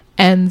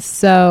 And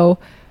so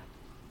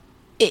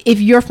if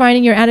you're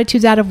finding your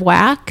attitudes out of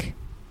whack,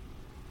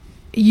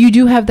 you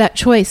do have that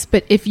choice.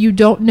 But if you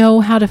don't know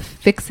how to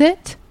fix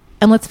it,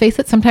 and let's face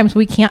it, sometimes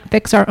we can't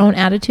fix our own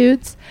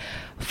attitudes,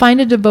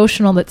 find a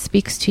devotional that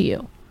speaks to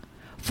you.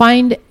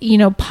 Find,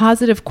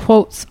 positive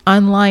quotes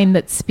online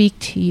that speak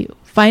to you.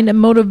 Find a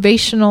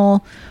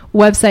motivational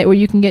website where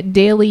you can get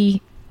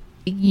daily,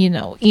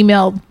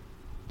 emails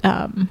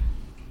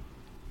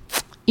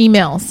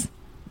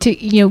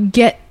to,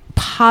 get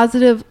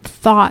positive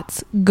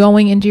thoughts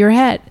going into your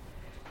head.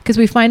 Because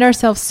we find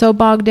ourselves so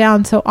bogged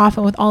down so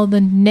often with all of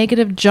the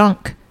negative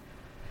junk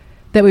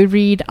that we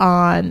read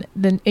on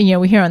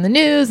we hear on the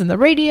news and the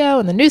radio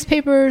and the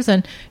newspapers.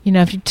 And,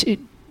 if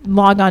you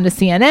log on to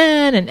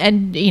CNN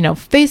and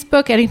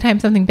Facebook, anytime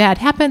something bad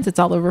happens, it's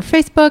all over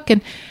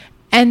Facebook.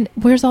 And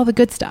where's all the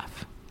good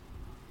stuff?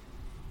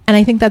 And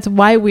I think that's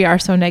why we are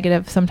so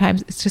negative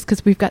sometimes. It's just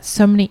because we've got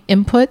so many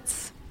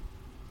inputs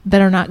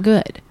that are not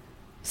good.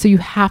 So you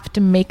have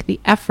to make the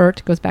effort,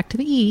 it goes back to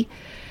the E,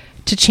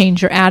 to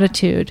change your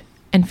attitude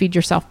and feed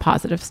yourself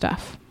positive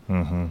stuff.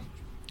 Mm-hmm.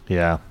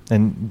 Yeah.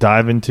 And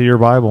dive into your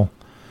Bible.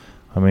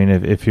 I mean,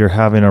 if you're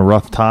having a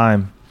rough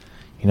time,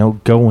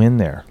 go in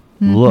there,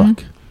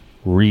 look,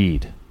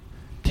 read,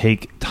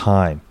 take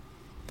time.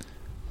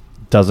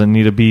 Doesn't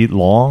need to be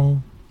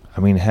long.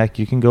 I mean, heck,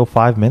 you can go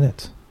 5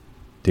 minutes.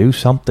 Do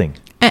something.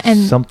 And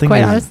something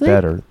quite is honestly,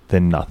 better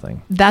than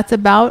nothing. That's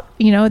about,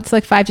 it's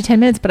like 5 to 10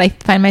 minutes, but I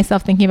find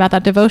myself thinking about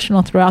that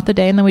devotional throughout the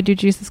day. And then we do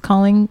Jesus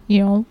Calling,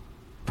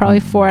 probably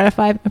 4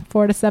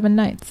 to 7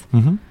 nights.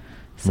 Mm-hmm.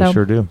 So, we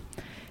sure do.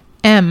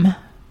 M,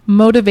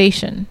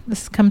 motivation.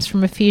 This comes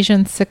from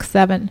Ephesians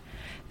 6:7.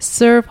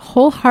 Serve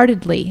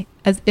wholeheartedly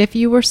as if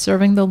you were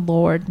serving the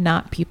Lord,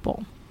 not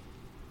people.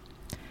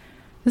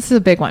 This is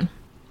a big one.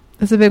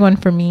 This is a big one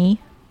for me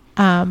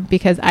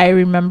because I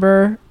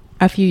remember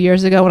a few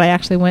years ago when I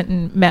actually went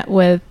and met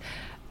with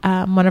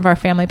one of our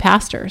family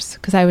pastors,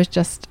 because I was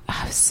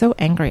so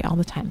angry all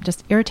the time,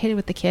 just irritated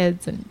with the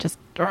kids and just,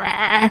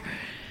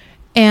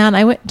 and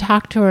I went and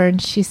talked to her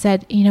and she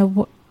said,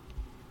 who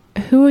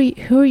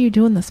are you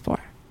doing this for?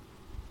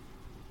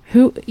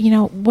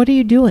 What are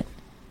you doing?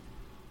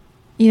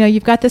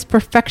 You've got this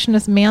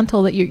perfectionist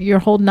mantle that you're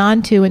holding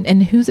on to,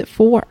 and who's it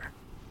for?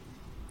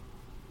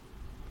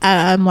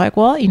 I'm like,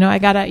 well, I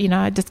gotta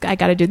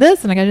do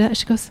this and I gotta do that.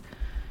 She looks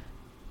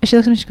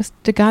at me, she goes,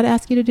 did God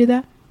ask you to do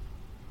that?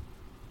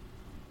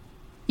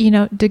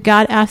 Did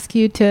God ask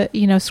you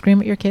to,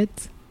 scream at your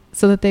kids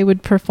so that they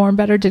would perform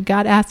better? Did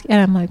God ask?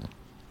 And I'm like,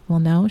 well,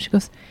 no. She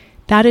goes,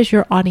 that is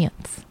your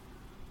audience.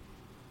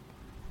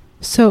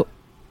 So,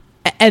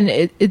 and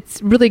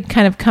it's really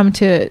kind of come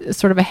to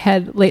sort of a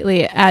head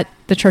lately at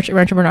the church at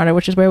Rancho Bernardo,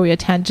 which is where we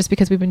attend, just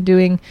because we've been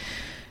doing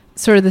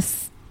sort of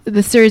this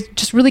series,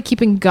 just really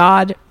keeping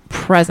God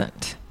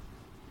present,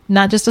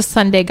 not just a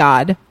Sunday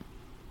God,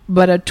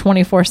 but a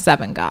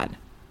 24/7 God.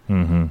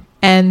 Mm-hmm.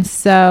 And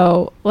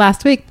so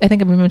last week, I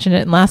think we mentioned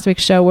it in last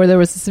week's show, where there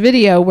was this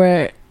video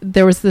where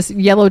there was this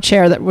yellow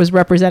chair that was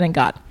representing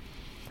God.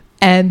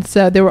 And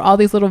so there were all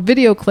these little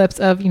video clips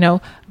of,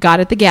 God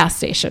at the gas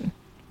station,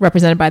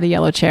 represented by the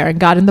yellow chair, and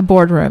God in the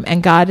boardroom,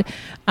 and God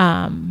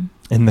in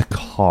the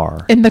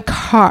car, in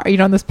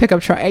this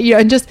pickup truck,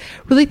 and just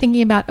really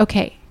thinking about,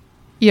 okay,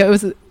 it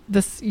was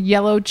this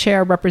yellow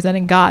chair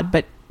representing God,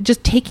 but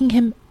just taking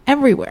him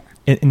everywhere.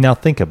 And now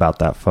think about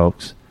that,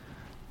 folks.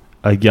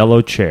 A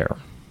yellow chair.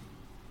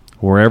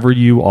 Wherever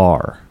you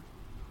are,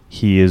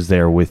 he is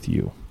there with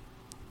you.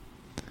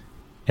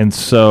 And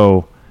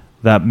so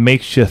that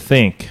makes you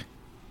think,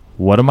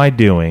 what am I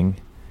doing?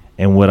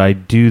 And would I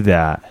do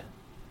that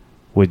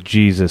with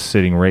Jesus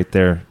sitting right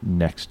there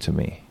next to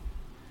me?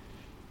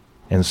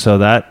 And so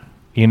that,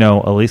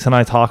 Elise and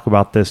I talk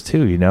about this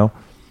too,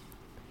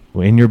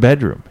 in your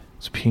bedroom.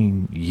 It's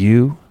between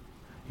you,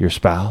 your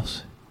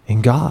spouse,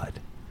 and God.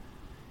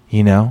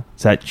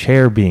 It's that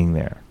chair being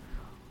there.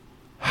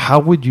 How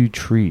would you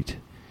treat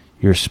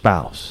your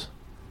spouse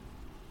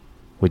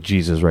with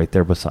Jesus right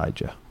there beside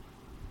you?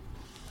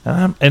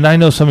 And I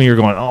know some of you are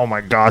going, oh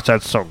my gosh,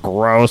 that's so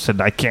gross,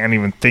 and I can't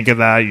even think of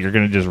that. You're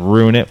going to just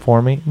ruin it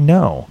for me.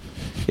 No,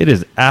 it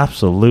is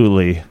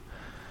absolutely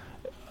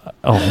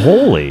a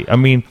holy. I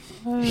mean,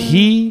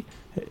 he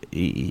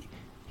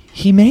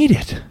made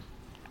it.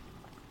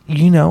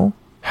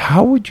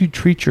 How would you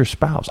treat your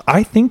spouse?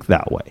 I think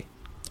that way.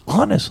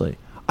 Honestly,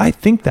 I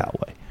think that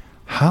way.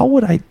 How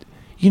would I,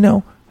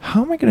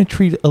 how am I going to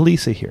treat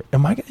Elisa here?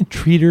 Am I going to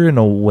treat her in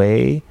a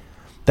way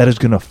that is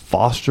going to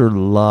foster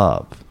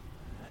love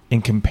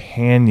and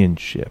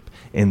companionship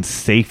and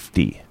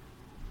safety?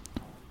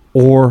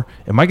 Or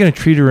am I going to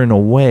treat her in a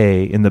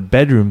way in the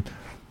bedroom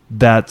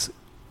that's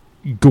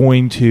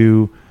going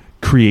to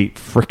create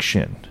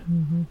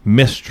friction,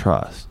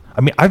 mistrust?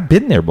 I mean, I've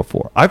been there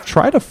before. I've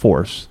tried to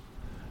force,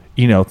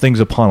 things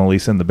upon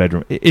Elisa in the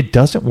bedroom. It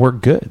doesn't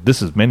work good.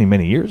 This is many,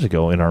 many years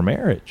ago in our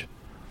marriage.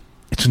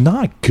 It's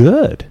not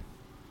good.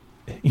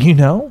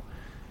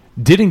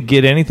 Didn't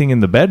get anything in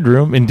the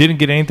bedroom and didn't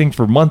get anything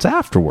for months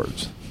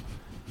afterwards.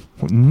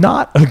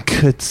 Not a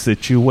good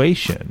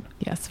situation.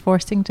 Yes,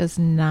 forcing does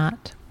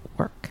not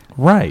work.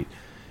 Right.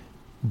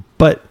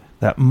 But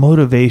that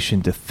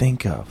motivation to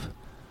think of,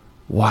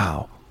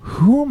 wow,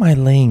 who am I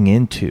laying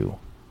into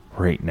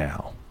right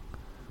now?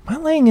 Am I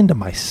laying into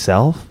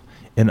myself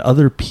and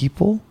other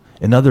people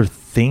and other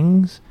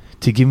things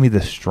to give me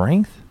the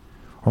strength?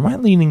 Or am I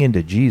leaning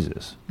into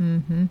Jesus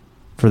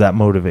for that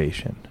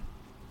motivation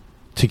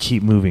to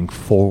keep moving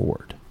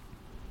forward?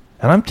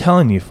 And I'm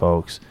telling you,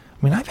 folks,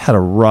 I've had a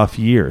rough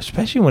year,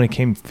 especially when it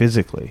came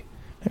physically.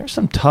 There's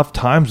some tough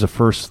times the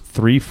first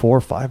 3,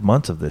 4, 5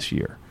 months of this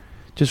year.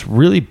 Just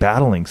really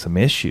battling some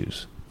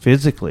issues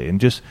physically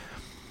and just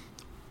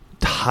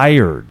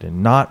tired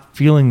and not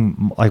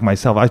feeling like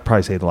myself. I'd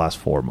probably say the last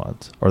 4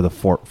 months or the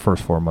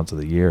first 4 months of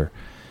the year.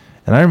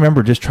 And I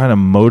remember just trying to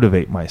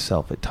motivate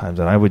myself at times.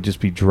 And I would just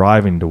be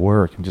driving to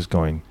work and just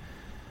going,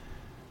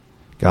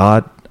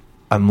 God,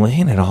 I'm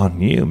laying it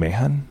on you,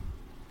 man.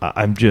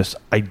 I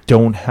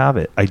don't have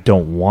it. I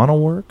don't want to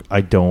work.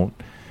 I don't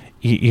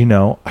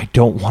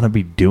want to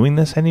be doing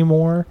this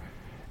anymore.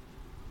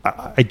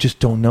 I just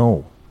don't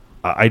know.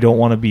 I don't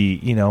want to be,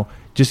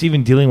 just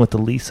even dealing with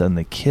Elisa and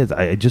the kids.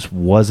 I just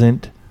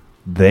wasn't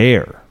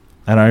there.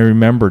 And I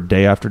remember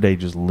day after day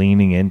just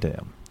leaning into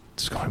him,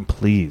 just going,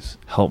 please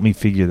help me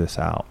figure this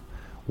out.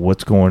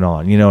 What's going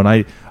on? And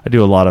I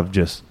do a lot of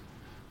just,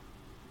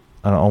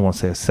 I don't want to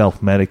say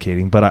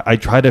self-medicating, but I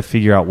try to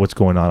figure out what's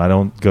going on. I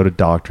don't go to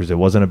doctors. It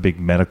wasn't a big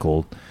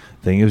medical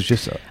thing. It was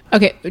just...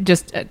 Okay,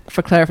 just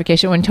for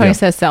clarification, when Tony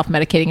says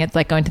self-medicating, it's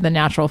like going to the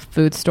natural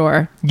food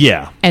store.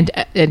 Yeah. And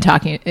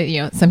talking,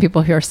 some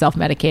people here are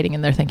self-medicating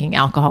and they're thinking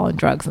alcohol and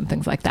drugs and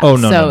things like that. Oh,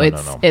 no, so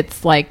no.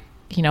 it's like,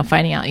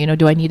 finding out,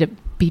 do I need a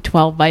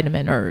B12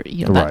 vitamin or,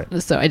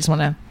 right. So I just want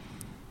to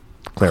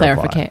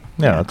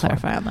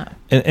clarify on that.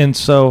 And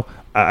so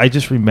I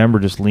just remember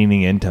just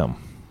leaning into him.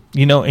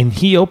 And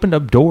he opened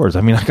up doors.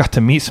 I got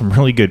to meet some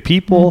really good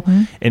people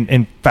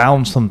and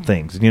found some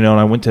things, and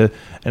I went to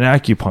an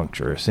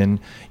acupuncturist and,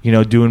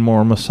 doing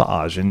more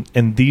massage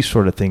and these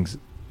sort of things.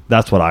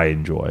 That's what I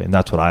enjoy and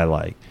that's what I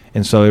like.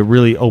 And so it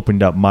really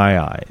opened up my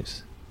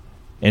eyes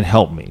and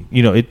helped me.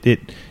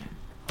 It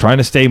trying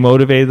to stay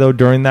motivated though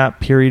during that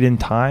period in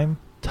time,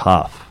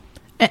 tough.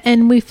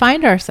 And we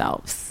find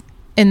ourselves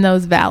in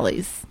those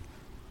valleys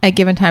at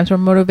given times where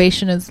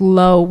motivation is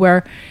low,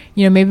 where,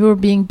 maybe we're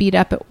being beat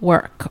up at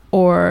work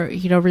or,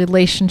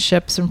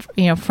 relationships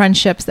and,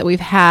 friendships that we've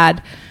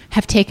had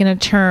have taken a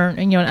turn,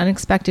 an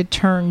unexpected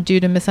turn due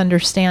to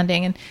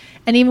misunderstanding.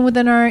 And even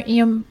within our,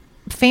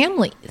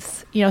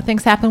 families,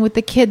 things happen with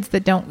the kids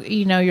that don't,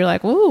 you're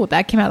like, ooh,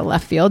 that came out of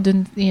left field.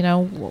 And,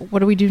 what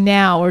do we do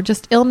now? Or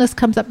just illness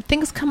comes up.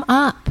 Things come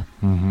up.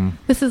 Mm-hmm.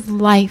 This is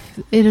life.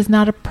 It is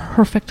not a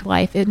perfect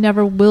life. It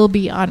never will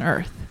be on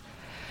earth.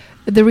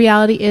 The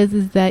reality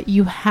is that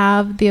you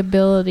have the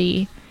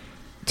ability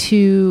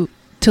to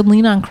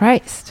lean on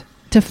Christ,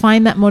 to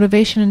find that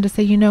motivation and to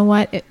say, you know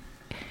what, if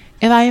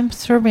I am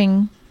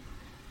serving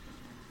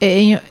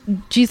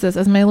Jesus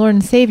as my Lord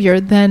and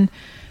Savior, then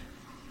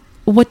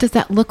what does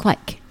that look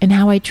like in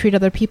how I treat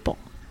other people?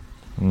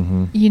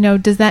 Mm-hmm.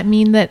 Does that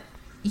mean that,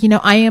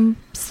 I am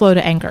slow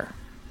to anger?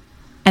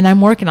 And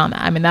I'm working on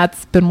that.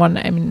 That's been one,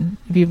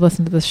 if you've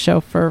listened to this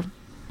show for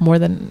more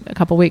than a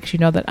couple weeks, you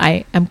know that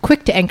I am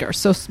quick to anger.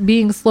 So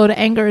being slow to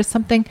anger is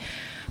something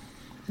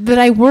that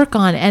I work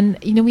on. And,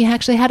 we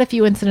actually had a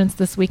few incidents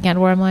this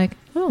weekend where I'm like,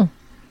 oh,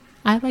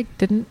 I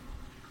didn't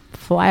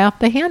fly off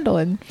the handle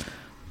and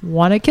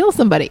want to kill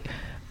somebody.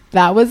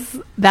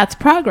 That's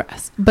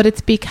progress. But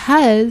it's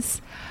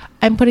because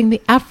I'm putting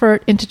the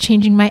effort into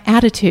changing my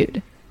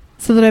attitude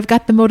so that I've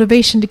got the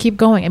motivation to keep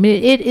going.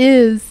 It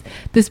is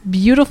this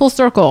beautiful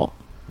circle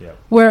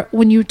where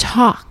when you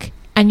talk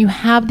and you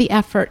have the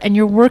effort and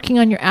you're working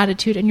on your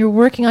attitude and you're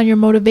working on your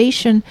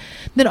motivation,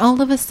 then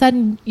all of a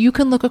sudden you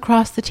can look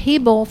across the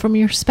table from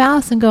your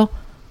spouse and go,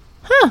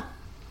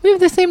 we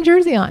have the same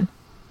jersey on.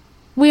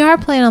 We are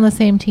playing on the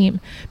same team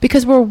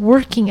because we're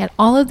working at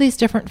all of these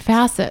different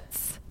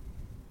facets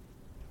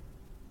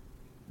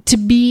to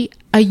be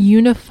a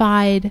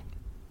unified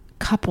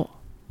couple.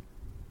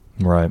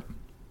 Right.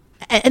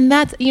 And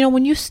that's,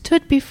 when you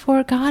stood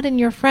before God and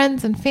your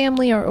friends and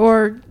family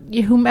or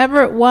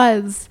whomever it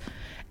was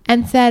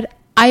and said,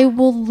 I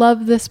will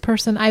love this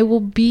person. I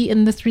will be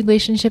in this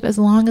relationship as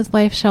long as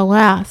life shall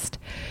last.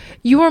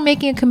 You are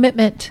making a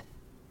commitment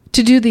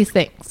to do these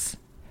things,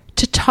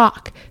 to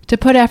talk, to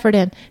put effort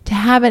in, to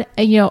have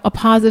a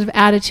positive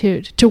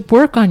attitude, to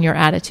work on your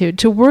attitude,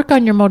 to work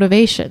on your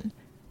motivation.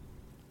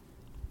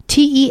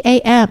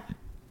 TEAM,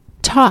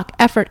 talk,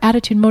 effort,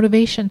 attitude,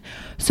 motivation.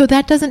 So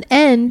that doesn't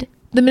end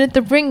the minute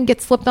the ring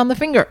gets slipped on the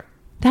finger.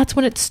 That's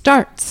when it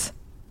starts.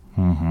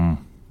 Mm-hmm.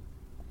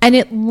 And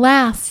it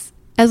lasts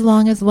as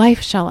long as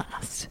life shall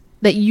last,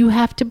 that you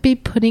have to be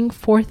putting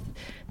forth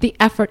the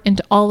effort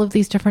into all of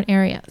these different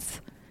areas.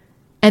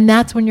 And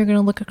that's when you're going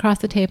to look across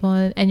the table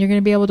and you're going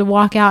to be able to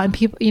walk out and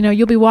people,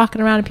 you'll be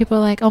walking around and people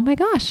are like, oh my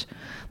gosh.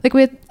 Like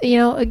we had,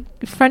 a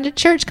friend at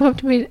church come up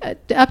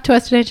to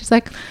us today. She's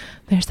like,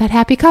 there's that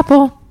happy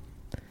couple.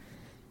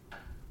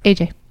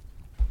 AJ.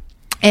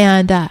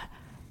 And, and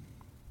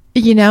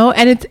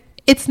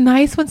it's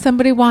nice when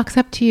somebody walks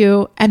up to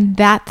you and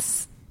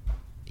that's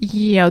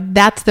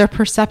their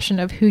perception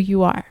of who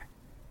you are.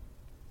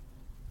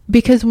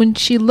 Because when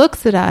she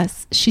looks at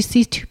us, she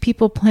sees two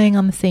people playing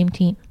on the same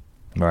team.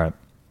 Right.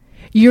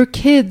 Your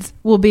kids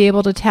will be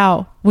able to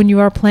tell when you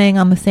are playing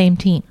on the same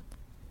team.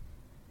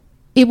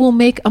 It will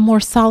make a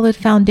more solid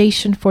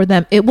foundation for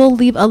them. It will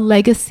leave a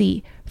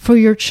legacy for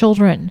your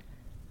children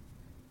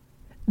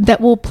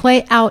that will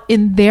play out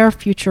in their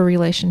future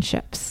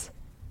relationships.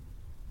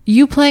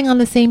 You playing on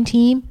the same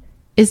team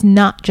is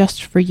not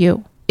just for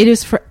you. It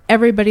is for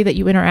everybody that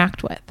you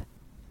interact with.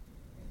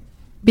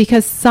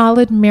 Because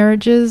solid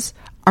marriages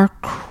are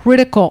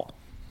critical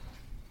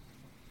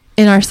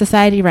in our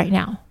society right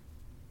now.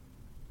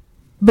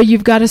 But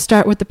you've got to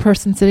start with the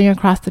person sitting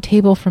across the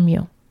table from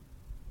you.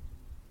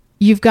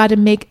 You've got to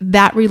make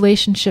that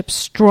relationship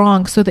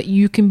strong so that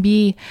you can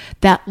be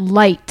that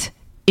light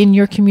in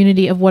your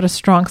community of what a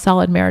strong,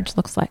 solid marriage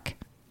looks like.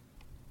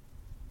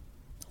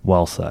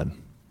 Well said.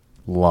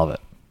 Love it.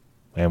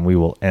 And we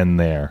will end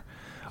there.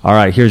 All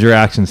right, here's your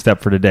action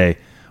step for today.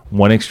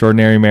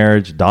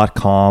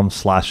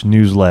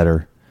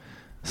 oneextraordinarymarriage.com/newsletter.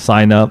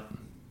 Sign up,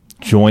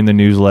 join the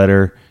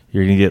newsletter.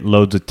 You're going to get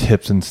loads of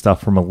tips and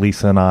stuff from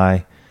Elisa and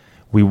I.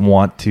 We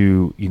want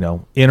to,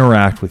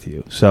 interact with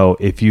you. So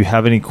if you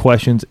have any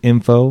questions,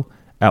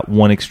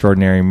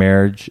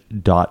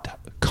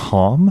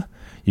 info@oneextraordinarymarriage.com.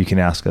 You can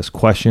ask us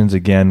questions.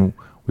 Again,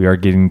 we are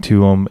getting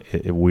to them.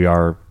 We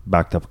are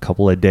backed up a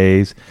couple of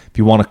days. If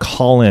you want to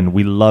call in,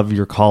 we love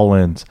your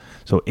call-ins.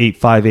 So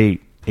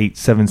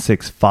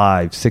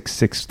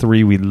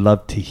 858-876-5663. We'd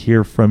love to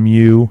hear from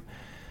you.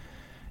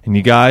 And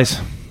you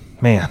guys,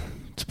 man,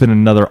 it's been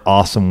another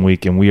awesome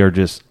week, and we are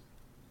just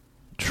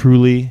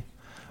truly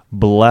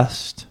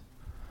blessed,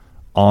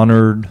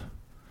 honored,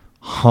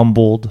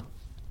 humbled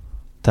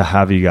to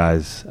have you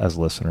guys as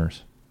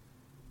listeners.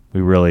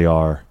 We really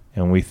are.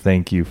 And we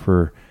thank you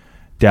for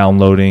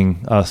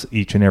downloading us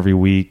each and every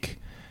week,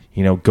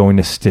 going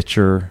to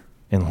Stitcher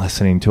and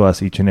listening to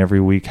us each and every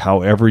week.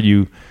 However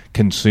you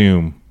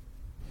consume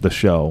the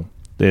show,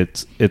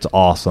 it's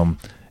awesome.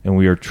 And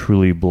we are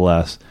truly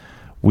blessed.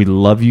 We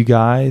love you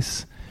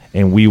guys,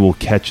 and we will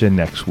catch you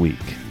next week.